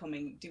see it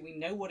coming? Do we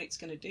know what it's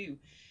going to do?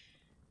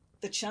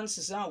 The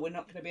chances are we're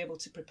not going to be able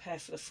to prepare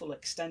for the full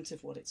extent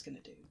of what it's going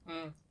to do.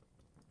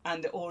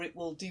 Or it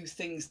will do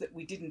things that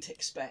we didn't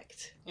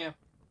expect. Yeah.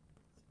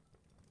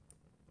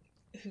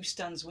 Who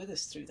stands with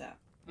us through that?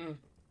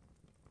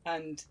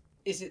 And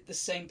is it the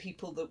same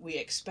people that we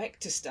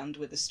expect to stand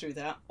with us through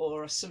that?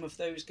 Or are some of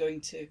those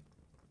going to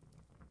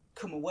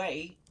come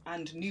away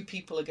and new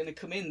people are going to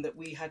come in that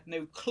we had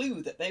no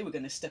clue that they were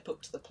going to step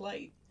up to the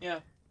plate?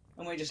 Yeah.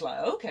 And we're just like,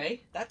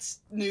 okay,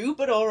 that's new,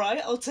 but all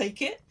right, I'll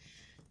take it.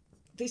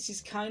 This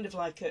is kind of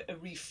like a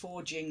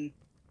reforging,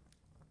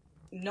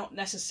 not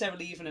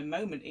necessarily even a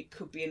moment. It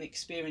could be an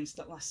experience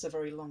that lasts a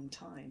very long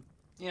time.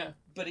 Yeah.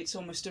 But it's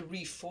almost a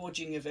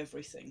reforging of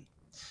everything.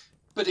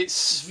 But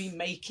it's...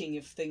 Remaking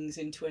of things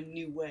into a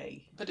new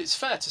way. But it's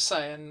fair to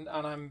say, and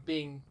I'm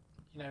being,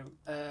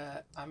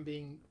 I'm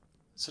being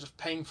sort of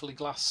painfully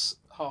glass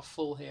half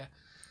full here.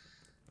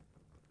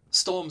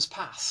 Storms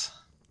pass.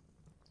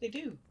 They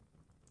do.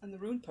 And the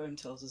Rune poem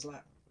tells us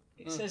that.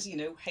 It says,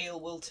 hail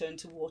will turn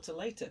to water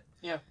later.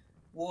 Yeah.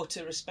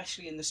 Water,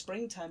 especially in the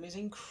springtime, is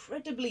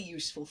incredibly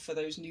useful for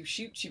those new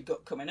shoots you've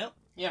got coming up.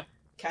 Yeah.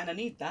 Kind of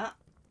need that.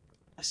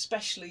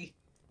 Especially,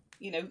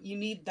 you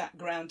need that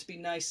ground to be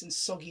nice and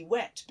soggy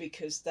wet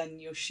because then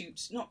your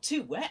shoots, not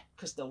too wet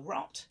because they'll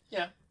rot.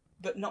 Yeah.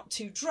 but not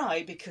too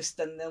dry, because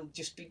then there'll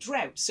just be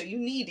drought. So you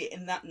need it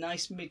in that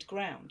nice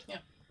mid-ground. Yeah.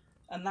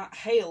 And that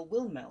hail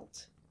will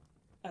melt,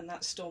 and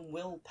that storm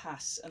will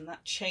pass, and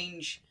that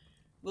change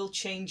will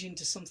change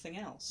into something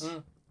else.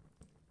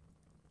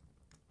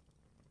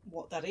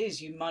 What that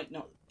is, you might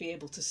not be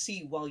able to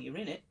see while you're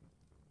in it,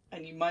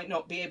 and you might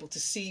not be able to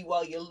see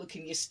while you're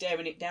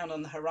staring it down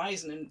on the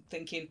horizon and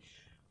thinking,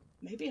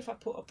 maybe if I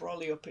put a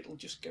brolly up, it'll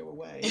just go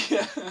away.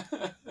 Yeah.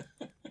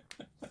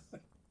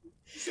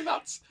 See,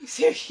 you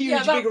see a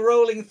huge, big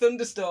rolling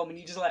thunderstorm, and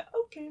you're just like,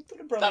 okay, put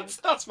a brolly up.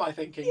 That's my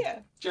thinking. Yeah.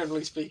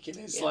 Generally speaking,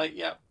 it's like,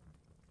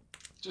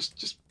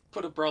 just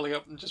put a brolly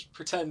up and just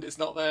pretend it's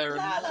not there,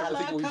 and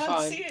everything will be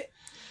fine. See it.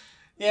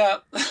 Yeah.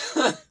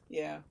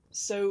 Yeah.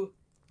 So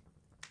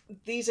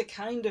these are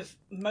kind of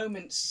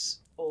moments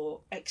or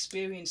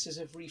experiences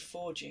of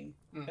reforging,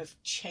 of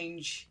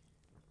change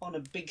on a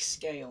big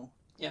scale.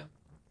 Yeah.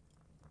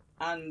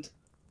 And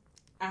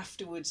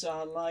afterwards,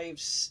 our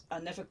lives are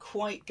never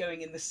quite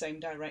going in the same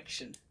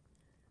direction.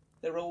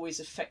 They're always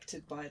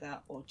affected by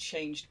that, or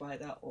changed by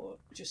that, or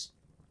just,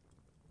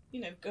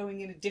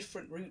 going in a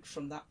different route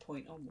from that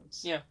point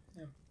onwards. Yeah.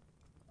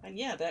 And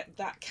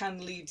that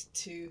can lead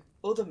to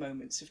other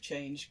moments of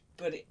change.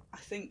 But I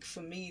think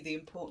for me, the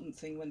important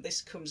thing when this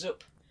comes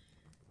up,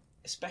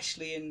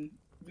 especially in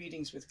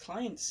readings with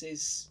clients,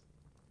 is,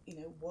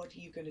 what are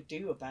you going to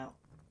do about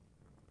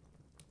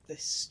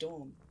this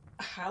storm?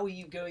 How are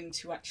you going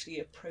to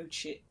actually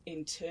approach it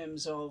in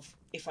terms of,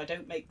 if I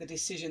don't make the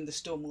decision, the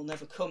storm will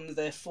never come,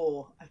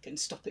 therefore I can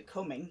stop it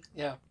coming.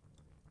 Yeah.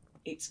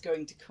 It's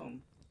going to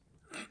come.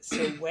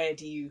 So where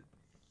do you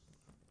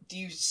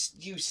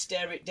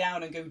stare it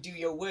down and go do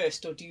your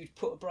worst, or do you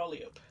put a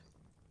brolly up?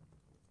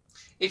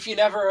 If you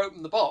never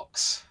open the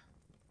box,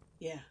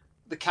 yeah,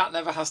 the cat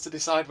never has to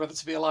decide whether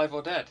to be alive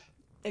or dead.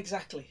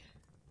 Exactly.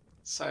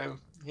 So,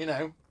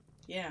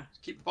 yeah,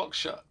 keep the box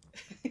shut.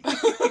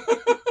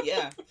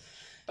 Yeah.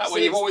 That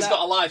way you've always got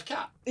a live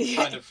cat,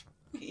 kind of.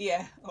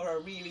 Yeah, or a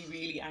really,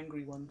 really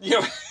angry one.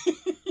 Yeah.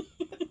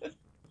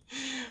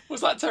 Was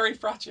that Terry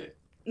Pratchett?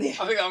 Yeah.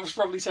 I think that was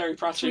probably Terry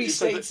Pratchett. Three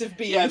states of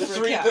being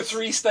the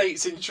three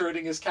states in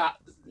Schrodinger's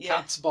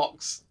cat's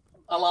box: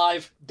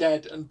 alive,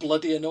 dead, and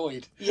bloody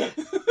annoyed. Yeah,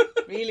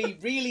 really,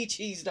 really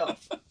cheesed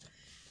off.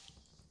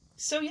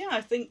 So yeah,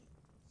 I think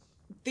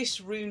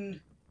this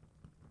rune,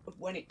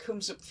 when it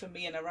comes up for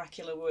me in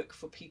oracular work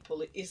for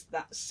people, it is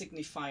that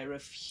signifier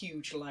of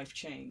huge life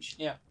change.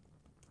 Yeah.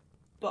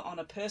 But on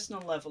a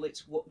personal level,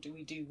 it's what do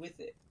we do with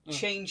it?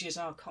 Change is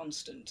our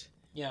constant.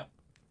 Yeah.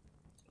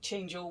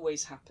 Change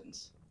always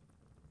happens.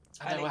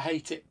 I know, I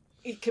hate it.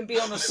 It can be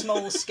on a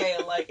small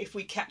scale, like if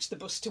we catch the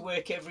bus to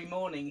work every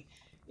morning,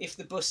 if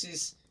the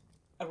bus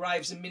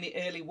arrives a minute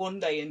early one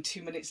day and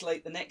 2 minutes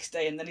late the next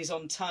day, and then is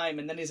on time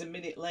and then is a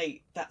minute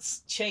late, that's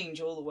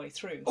change all the way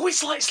through. Oh,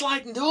 it's like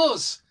sliding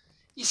doors.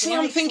 You see,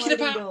 I'm thinking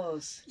about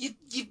doors.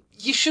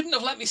 You shouldn't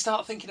have let me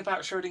start thinking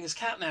about Schrodinger's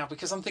cat now,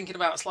 because I'm thinking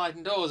about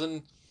sliding doors.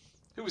 And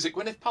who was it?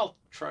 Gwyneth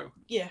Paltrow.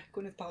 Yeah,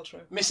 Gwyneth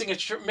Paltrow.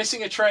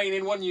 Missing a train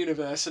in one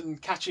universe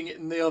and catching it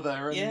in the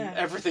other, and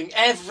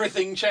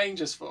everything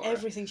changes for her.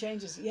 Everything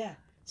changes. Yeah.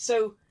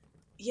 So,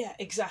 yeah,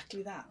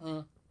 exactly that.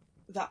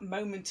 That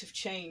moment of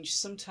change.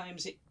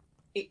 Sometimes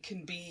it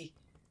can be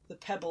the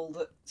pebble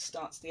that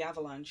starts the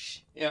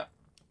avalanche. Yeah.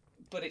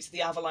 But it's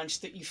the avalanche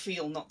that you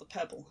feel, not the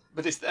pebble.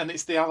 But it's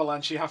the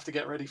avalanche you have to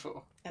get ready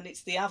for. And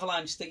it's the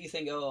avalanche that you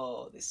think,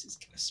 oh, this is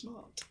kind of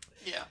smart.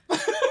 Yeah.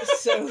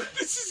 So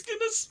this is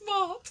kind of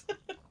smart.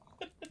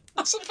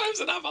 I suppose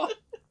an avalanche.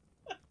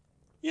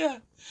 Yeah.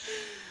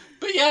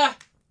 But yeah.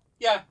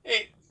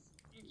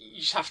 You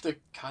just have to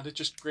kind of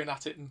just grin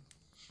at it and.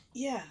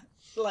 Yeah,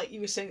 like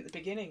you were saying at the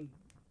beginning.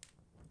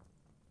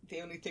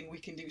 The only thing we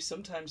can do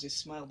sometimes is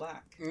smile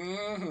back.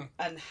 Mm-hmm.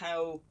 And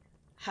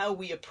how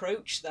we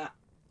approach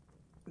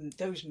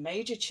those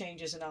major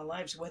changes in our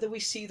lives, whether we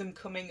see them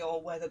coming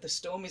or whether the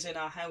storm is in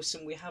our house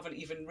and we haven't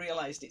even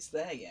realised it's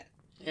there yet.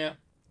 Yeah.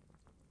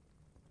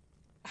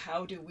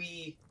 How do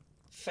we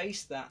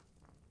face that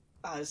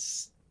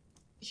as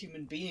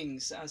human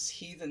beings, as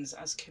heathens,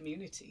 as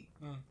community,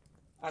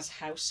 as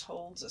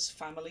households, as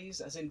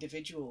families, as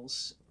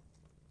individuals?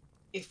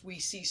 If we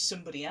see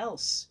somebody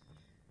else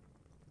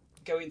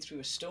going through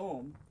a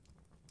storm,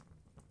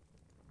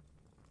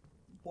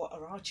 what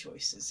are our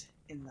choices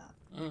in that?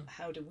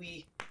 How do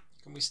we...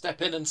 Can we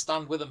step in and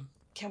stand with them?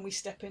 Can we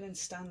step in and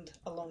stand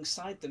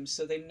alongside them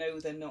so they know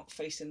they're not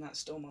facing that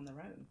storm on their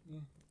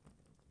own?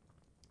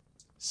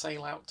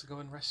 Sail out to go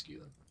and rescue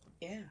them.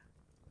 Yeah.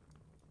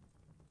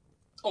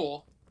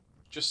 Or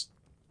just,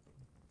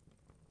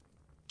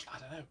 I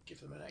don't know,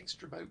 give them an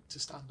extra boat to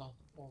stand on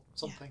or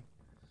something.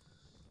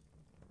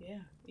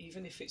 Yeah.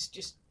 Even if it's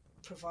just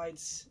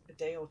provides a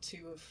day or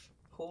two of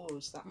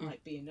pause, that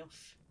might be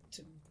enough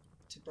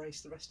to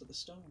brace the rest of the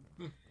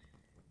storm.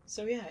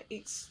 So yeah,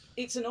 it's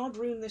an odd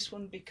rune, this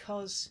one,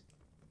 because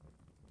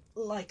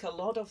like a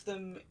lot of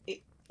them,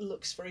 it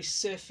looks very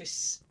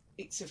surface.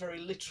 It's a very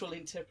literal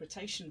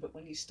interpretation, but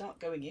when you start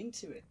going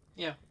into it,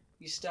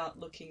 you start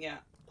looking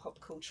at pop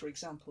culture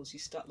examples, you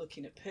start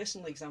looking at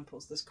personal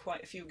examples. There's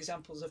quite a few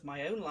examples of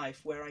my own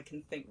life where I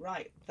can think,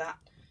 right, that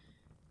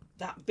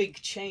big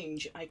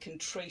change, I can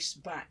trace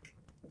back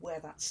where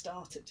that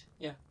started.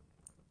 Yeah.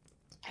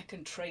 I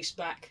can trace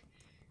back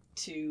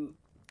to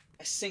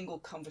a single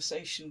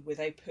conversation with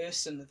a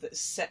person that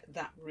set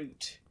that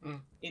route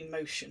in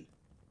motion,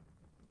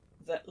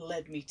 that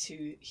led me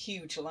to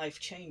huge life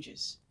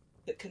changes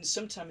that can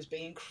sometimes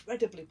be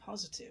incredibly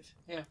positive.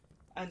 Yeah.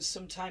 And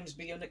sometimes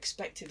be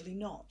unexpectedly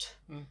not.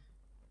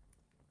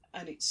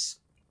 And it's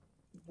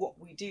what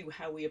we do,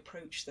 how we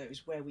approach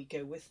those, where we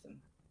go with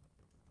them,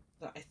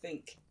 that I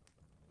think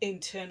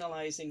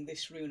internalizing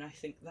this rune, I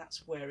think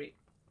that's where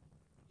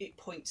it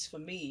points for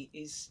me,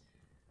 is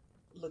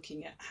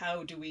looking at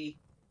how do we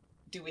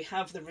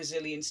have the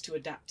resilience to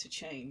adapt to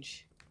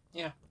change.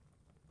 Yeah.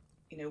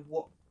 You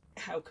know,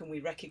 how can we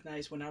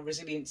recognize when our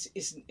resilience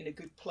isn't in a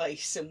good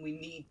place and we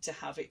need to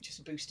have it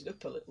just boosted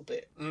up a little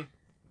bit?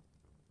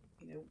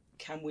 You know,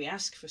 can we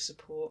ask for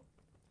support?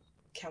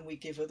 Can we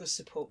give others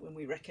support when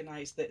we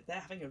recognise that they're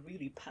having a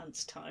really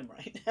pants time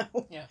right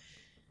now? Yeah.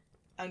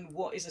 And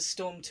what is a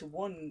storm to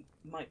one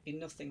might be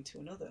nothing to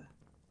another.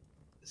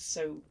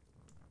 So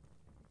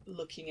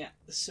looking at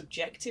the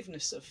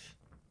subjectiveness of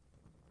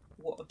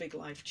what a big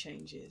life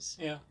change is.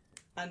 Yeah.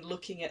 And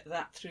looking at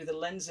that through the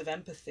lens of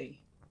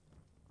empathy,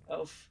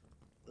 of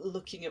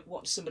looking at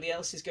what somebody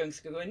else is going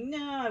through, going,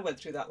 no, I went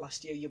through that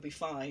last year, you'll be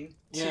fine.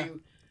 Yeah.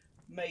 To,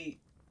 mate,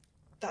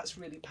 that's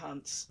really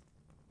pants.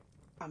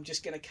 I'm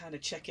just going to kind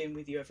of check in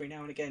with you every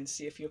now and again,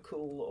 see if you're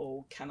cool,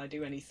 or can I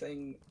do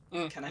anything?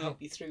 Can I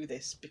help you through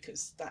this?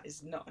 Because that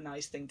is not a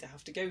nice thing to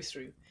have to go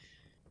through.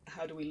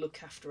 How do we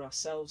look after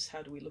ourselves?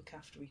 How do we look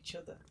after each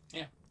other?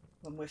 Yeah.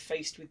 When we're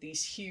faced with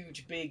these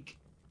huge, big,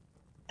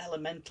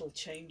 elemental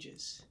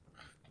changes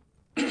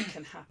that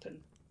can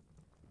happen.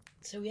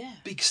 So yeah.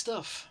 Big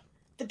stuff.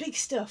 The big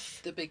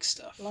stuff. The big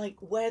stuff. Like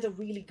where the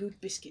really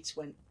good biscuits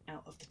went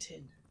out of the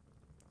tin.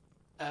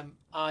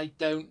 I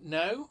don't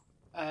know.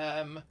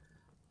 A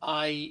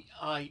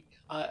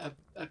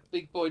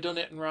big boy done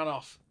it and ran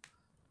off.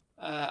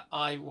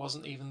 I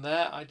wasn't even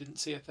there. I didn't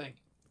see a thing.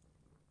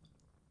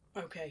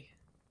 Okay.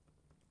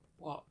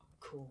 What?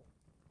 Cool.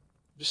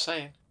 Just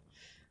saying.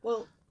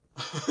 Well,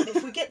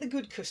 if we get the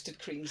good custard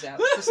creams out,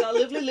 because our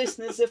lovely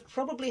listeners have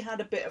probably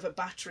had a bit of a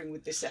battering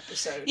with this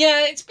episode.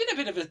 Yeah, it's been a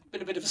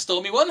bit of a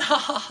stormy one.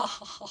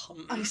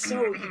 I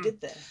saw what you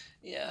did there.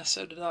 Yeah,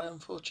 so did I,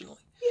 unfortunately.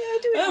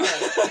 Yeah, doing all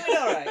right. Doing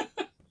all right.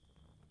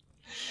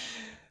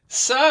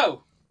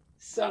 So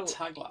that's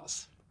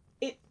Haglaz.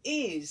 It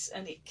is,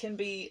 and it can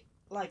be,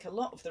 like a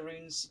lot of the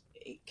runes,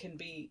 it can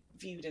be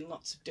viewed in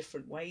lots of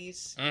different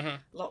ways,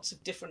 lots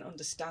of different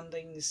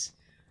understandings,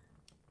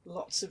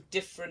 lots of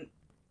different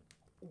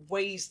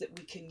ways that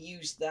we can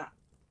use that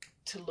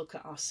to look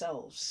at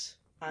ourselves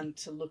and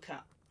to look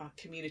at our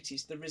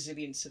communities, the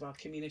resilience of our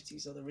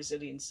communities, or the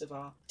resilience of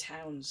our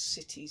towns,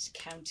 cities,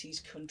 counties,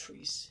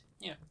 countries.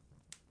 Yeah.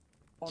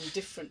 On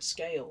different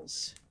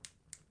scales.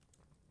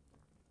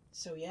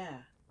 So yeah,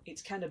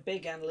 it's kind of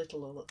big and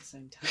little all at the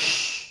same time.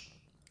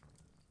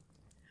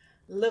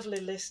 Lovely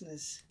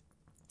listeners,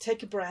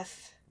 take a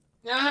breath,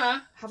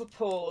 have a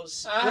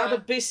pause, grab a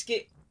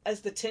biscuit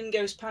as the tin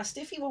goes past,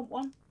 if you want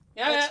one.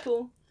 That's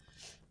cool.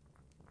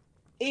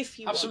 If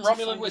you have want some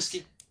Romulan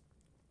whiskey.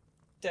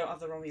 Don't have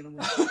the Romulan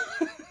whiskey.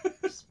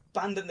 It's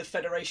banned in the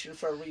Federation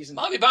for a reason.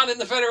 Might be banned in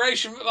the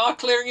Federation, but our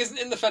clearing isn't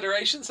in the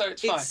Federation, so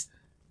it's fine. It's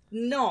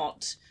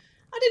not.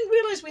 I didn't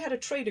realise we had a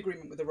trade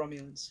agreement with the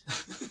Romulans.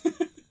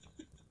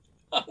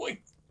 Are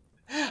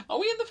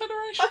we in the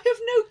Federation? I have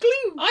no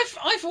clue.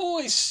 I've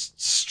always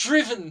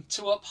striven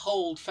to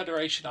uphold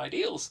Federation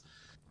ideals.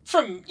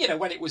 From,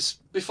 when it was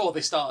before they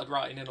started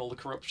writing in all the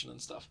corruption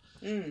and stuff.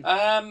 And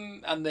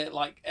that,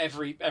 like,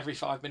 every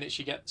 5 minutes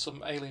you get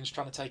some aliens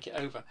trying to take it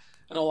over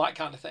and all that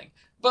kind of thing.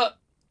 But,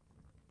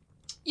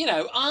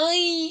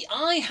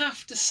 I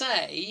have to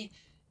say,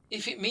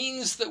 if it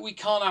means that we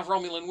can't have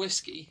Romulan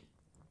whiskey...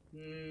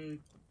 The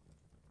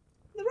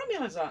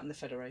Romulans aren't in the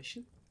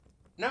Federation.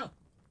 No.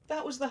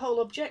 That was the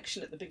whole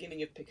objection at the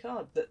beginning of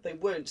Picard, that they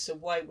weren't, so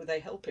why were they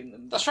helping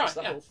them? That's right, was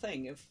the whole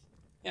thing of,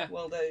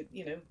 well, they,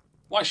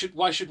 Why should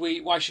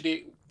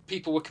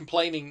people were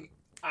complaining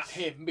at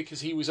him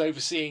because he was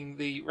overseeing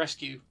the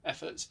rescue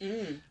efforts,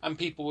 and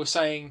people were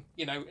saying,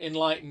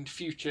 enlightened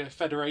future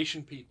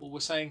Federation people were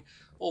saying,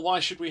 well,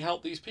 why should we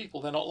help these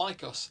people? They're not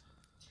like us.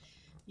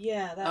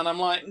 Yeah, that and I'm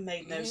like,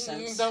 made no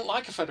sense. Don't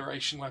like a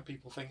Federation where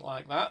people think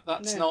like that.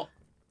 That's not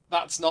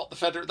That's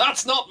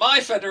not my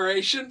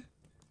Federation.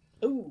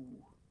 Ooh.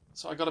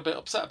 So I got a bit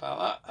upset about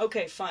that.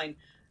 Okay, fine.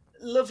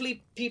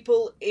 Lovely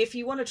people, if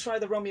you want to try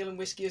the Romulan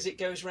whiskey as it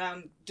goes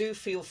round, do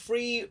feel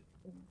free.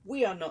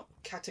 We are not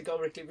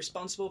categorically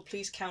responsible.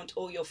 Please count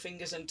all your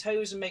fingers and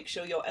toes and make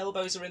sure your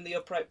elbows are in the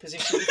upright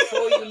position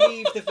before you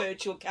leave the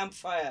virtual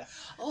campfire.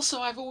 Also,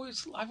 I've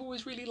always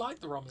really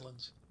liked the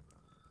Romulans.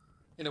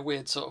 In a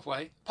weird sort of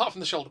way. Apart from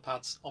the shoulder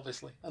pads,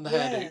 obviously. And the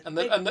hairdo.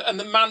 And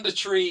the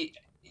mandatory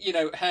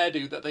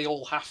hairdo that they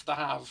all have to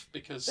have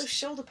because Those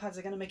shoulder pads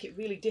are going to make it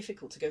really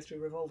difficult to go through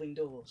revolving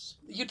doors.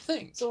 you'd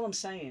think. That's all I'm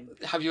saying.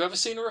 Have you ever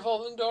seen a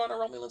revolving door on a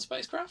Romulan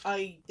spacecraft?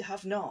 I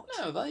have not.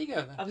 No, there you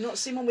go then. I've not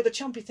seen one with a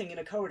chompy thing in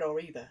a corridor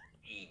either.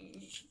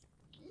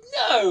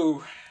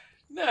 No.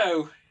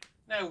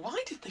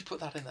 Why did they put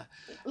that in there?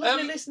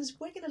 Lovely listeners,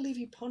 we're going to leave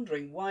you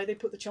pondering why they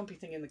put the chompy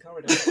thing in the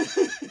corridor.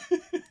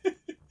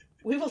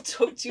 We will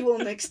talk to you all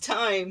next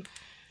time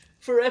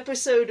for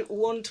episode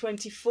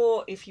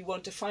 124. If you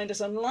want to find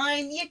us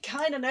online, you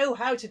kind of know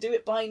how to do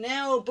it by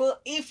now,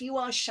 but if you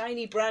are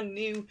shiny brand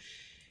new,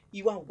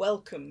 you are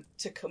welcome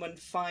to come and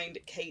find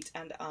Kate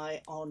and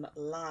I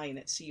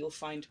online. So you'll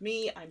find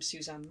me, I'm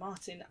Suzanne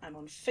Martin, I'm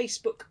on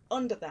Facebook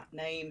under that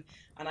name,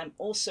 and I'm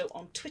also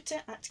on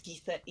Twitter at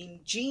Geetha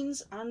in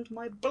Jeans, and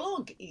my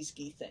blog is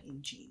Geetha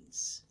in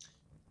Jeans.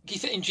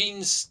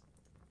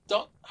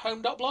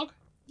 GeethaInJeans.home.blog?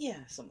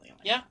 Yeah, something like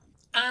Yeah. that.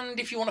 And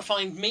if you want to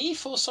find me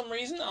for some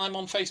reason, I'm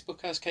on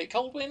Facebook as Kate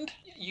Coldwind.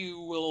 You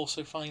will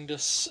also find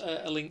us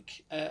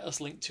linked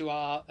to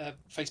our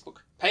Facebook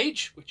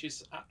page, which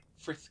is at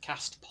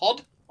Frithcast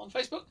Pod on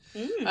Facebook.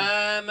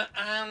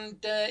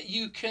 And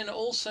you can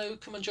also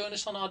come and join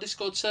us on our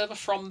Discord server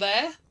from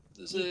there.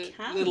 There's a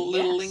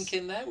little link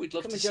in there. We'd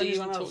love to see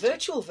you on our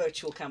virtual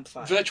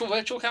campfire.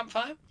 Virtual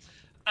campfire.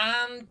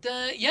 And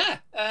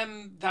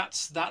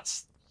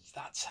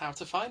that's how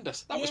to find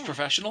us. That was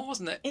professional,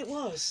 wasn't it? It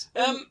was.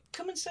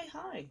 Come and say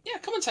hi. Yeah,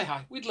 come and say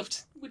hi. We'd love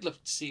to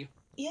see you.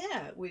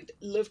 Yeah, we'd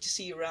love to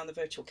see you around the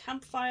virtual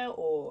campfire,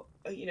 or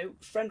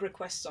friend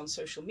requests on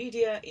social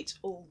media. It's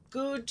all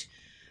good.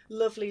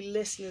 Lovely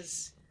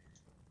listeners,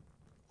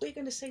 we're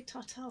going to say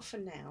ta-ta for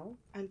now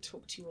and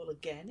talk to you all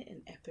again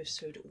in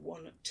episode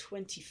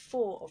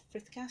 124 of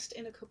Frithcast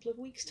in a couple of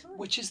weeks' time.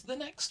 Which is the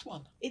next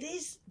one. It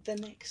is the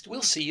next one.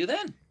 We'll see you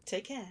then.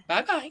 Take care.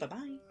 Bye-bye.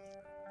 Bye-bye.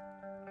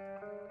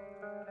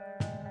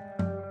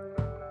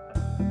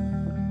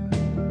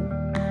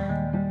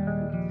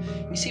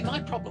 You see, my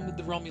problem with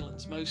the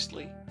Romulans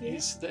mostly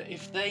is that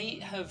if they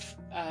have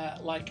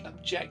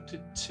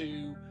objected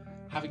to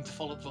having to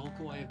follow the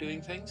Vulcan way of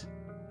doing things,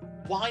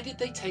 why did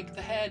they take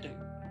the hairdo?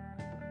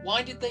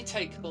 Why did they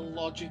take the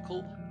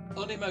logical,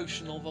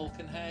 unemotional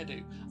Vulcan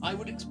hairdo? I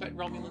would expect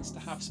Romulans to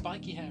have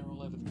spiky hair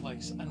all over the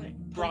place and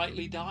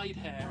brightly dyed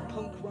hair.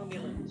 Punk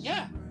Romulans.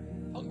 Yeah,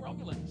 punk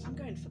Romulans. I'm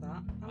going for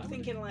that. I'm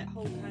thinking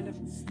whole kind of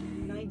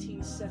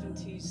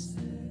 1970s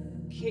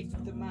kick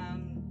the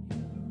man.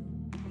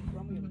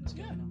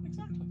 Yeah,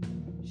 exactly.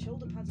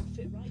 Shoulder pads would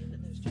fit right into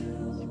those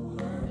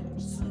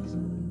joints.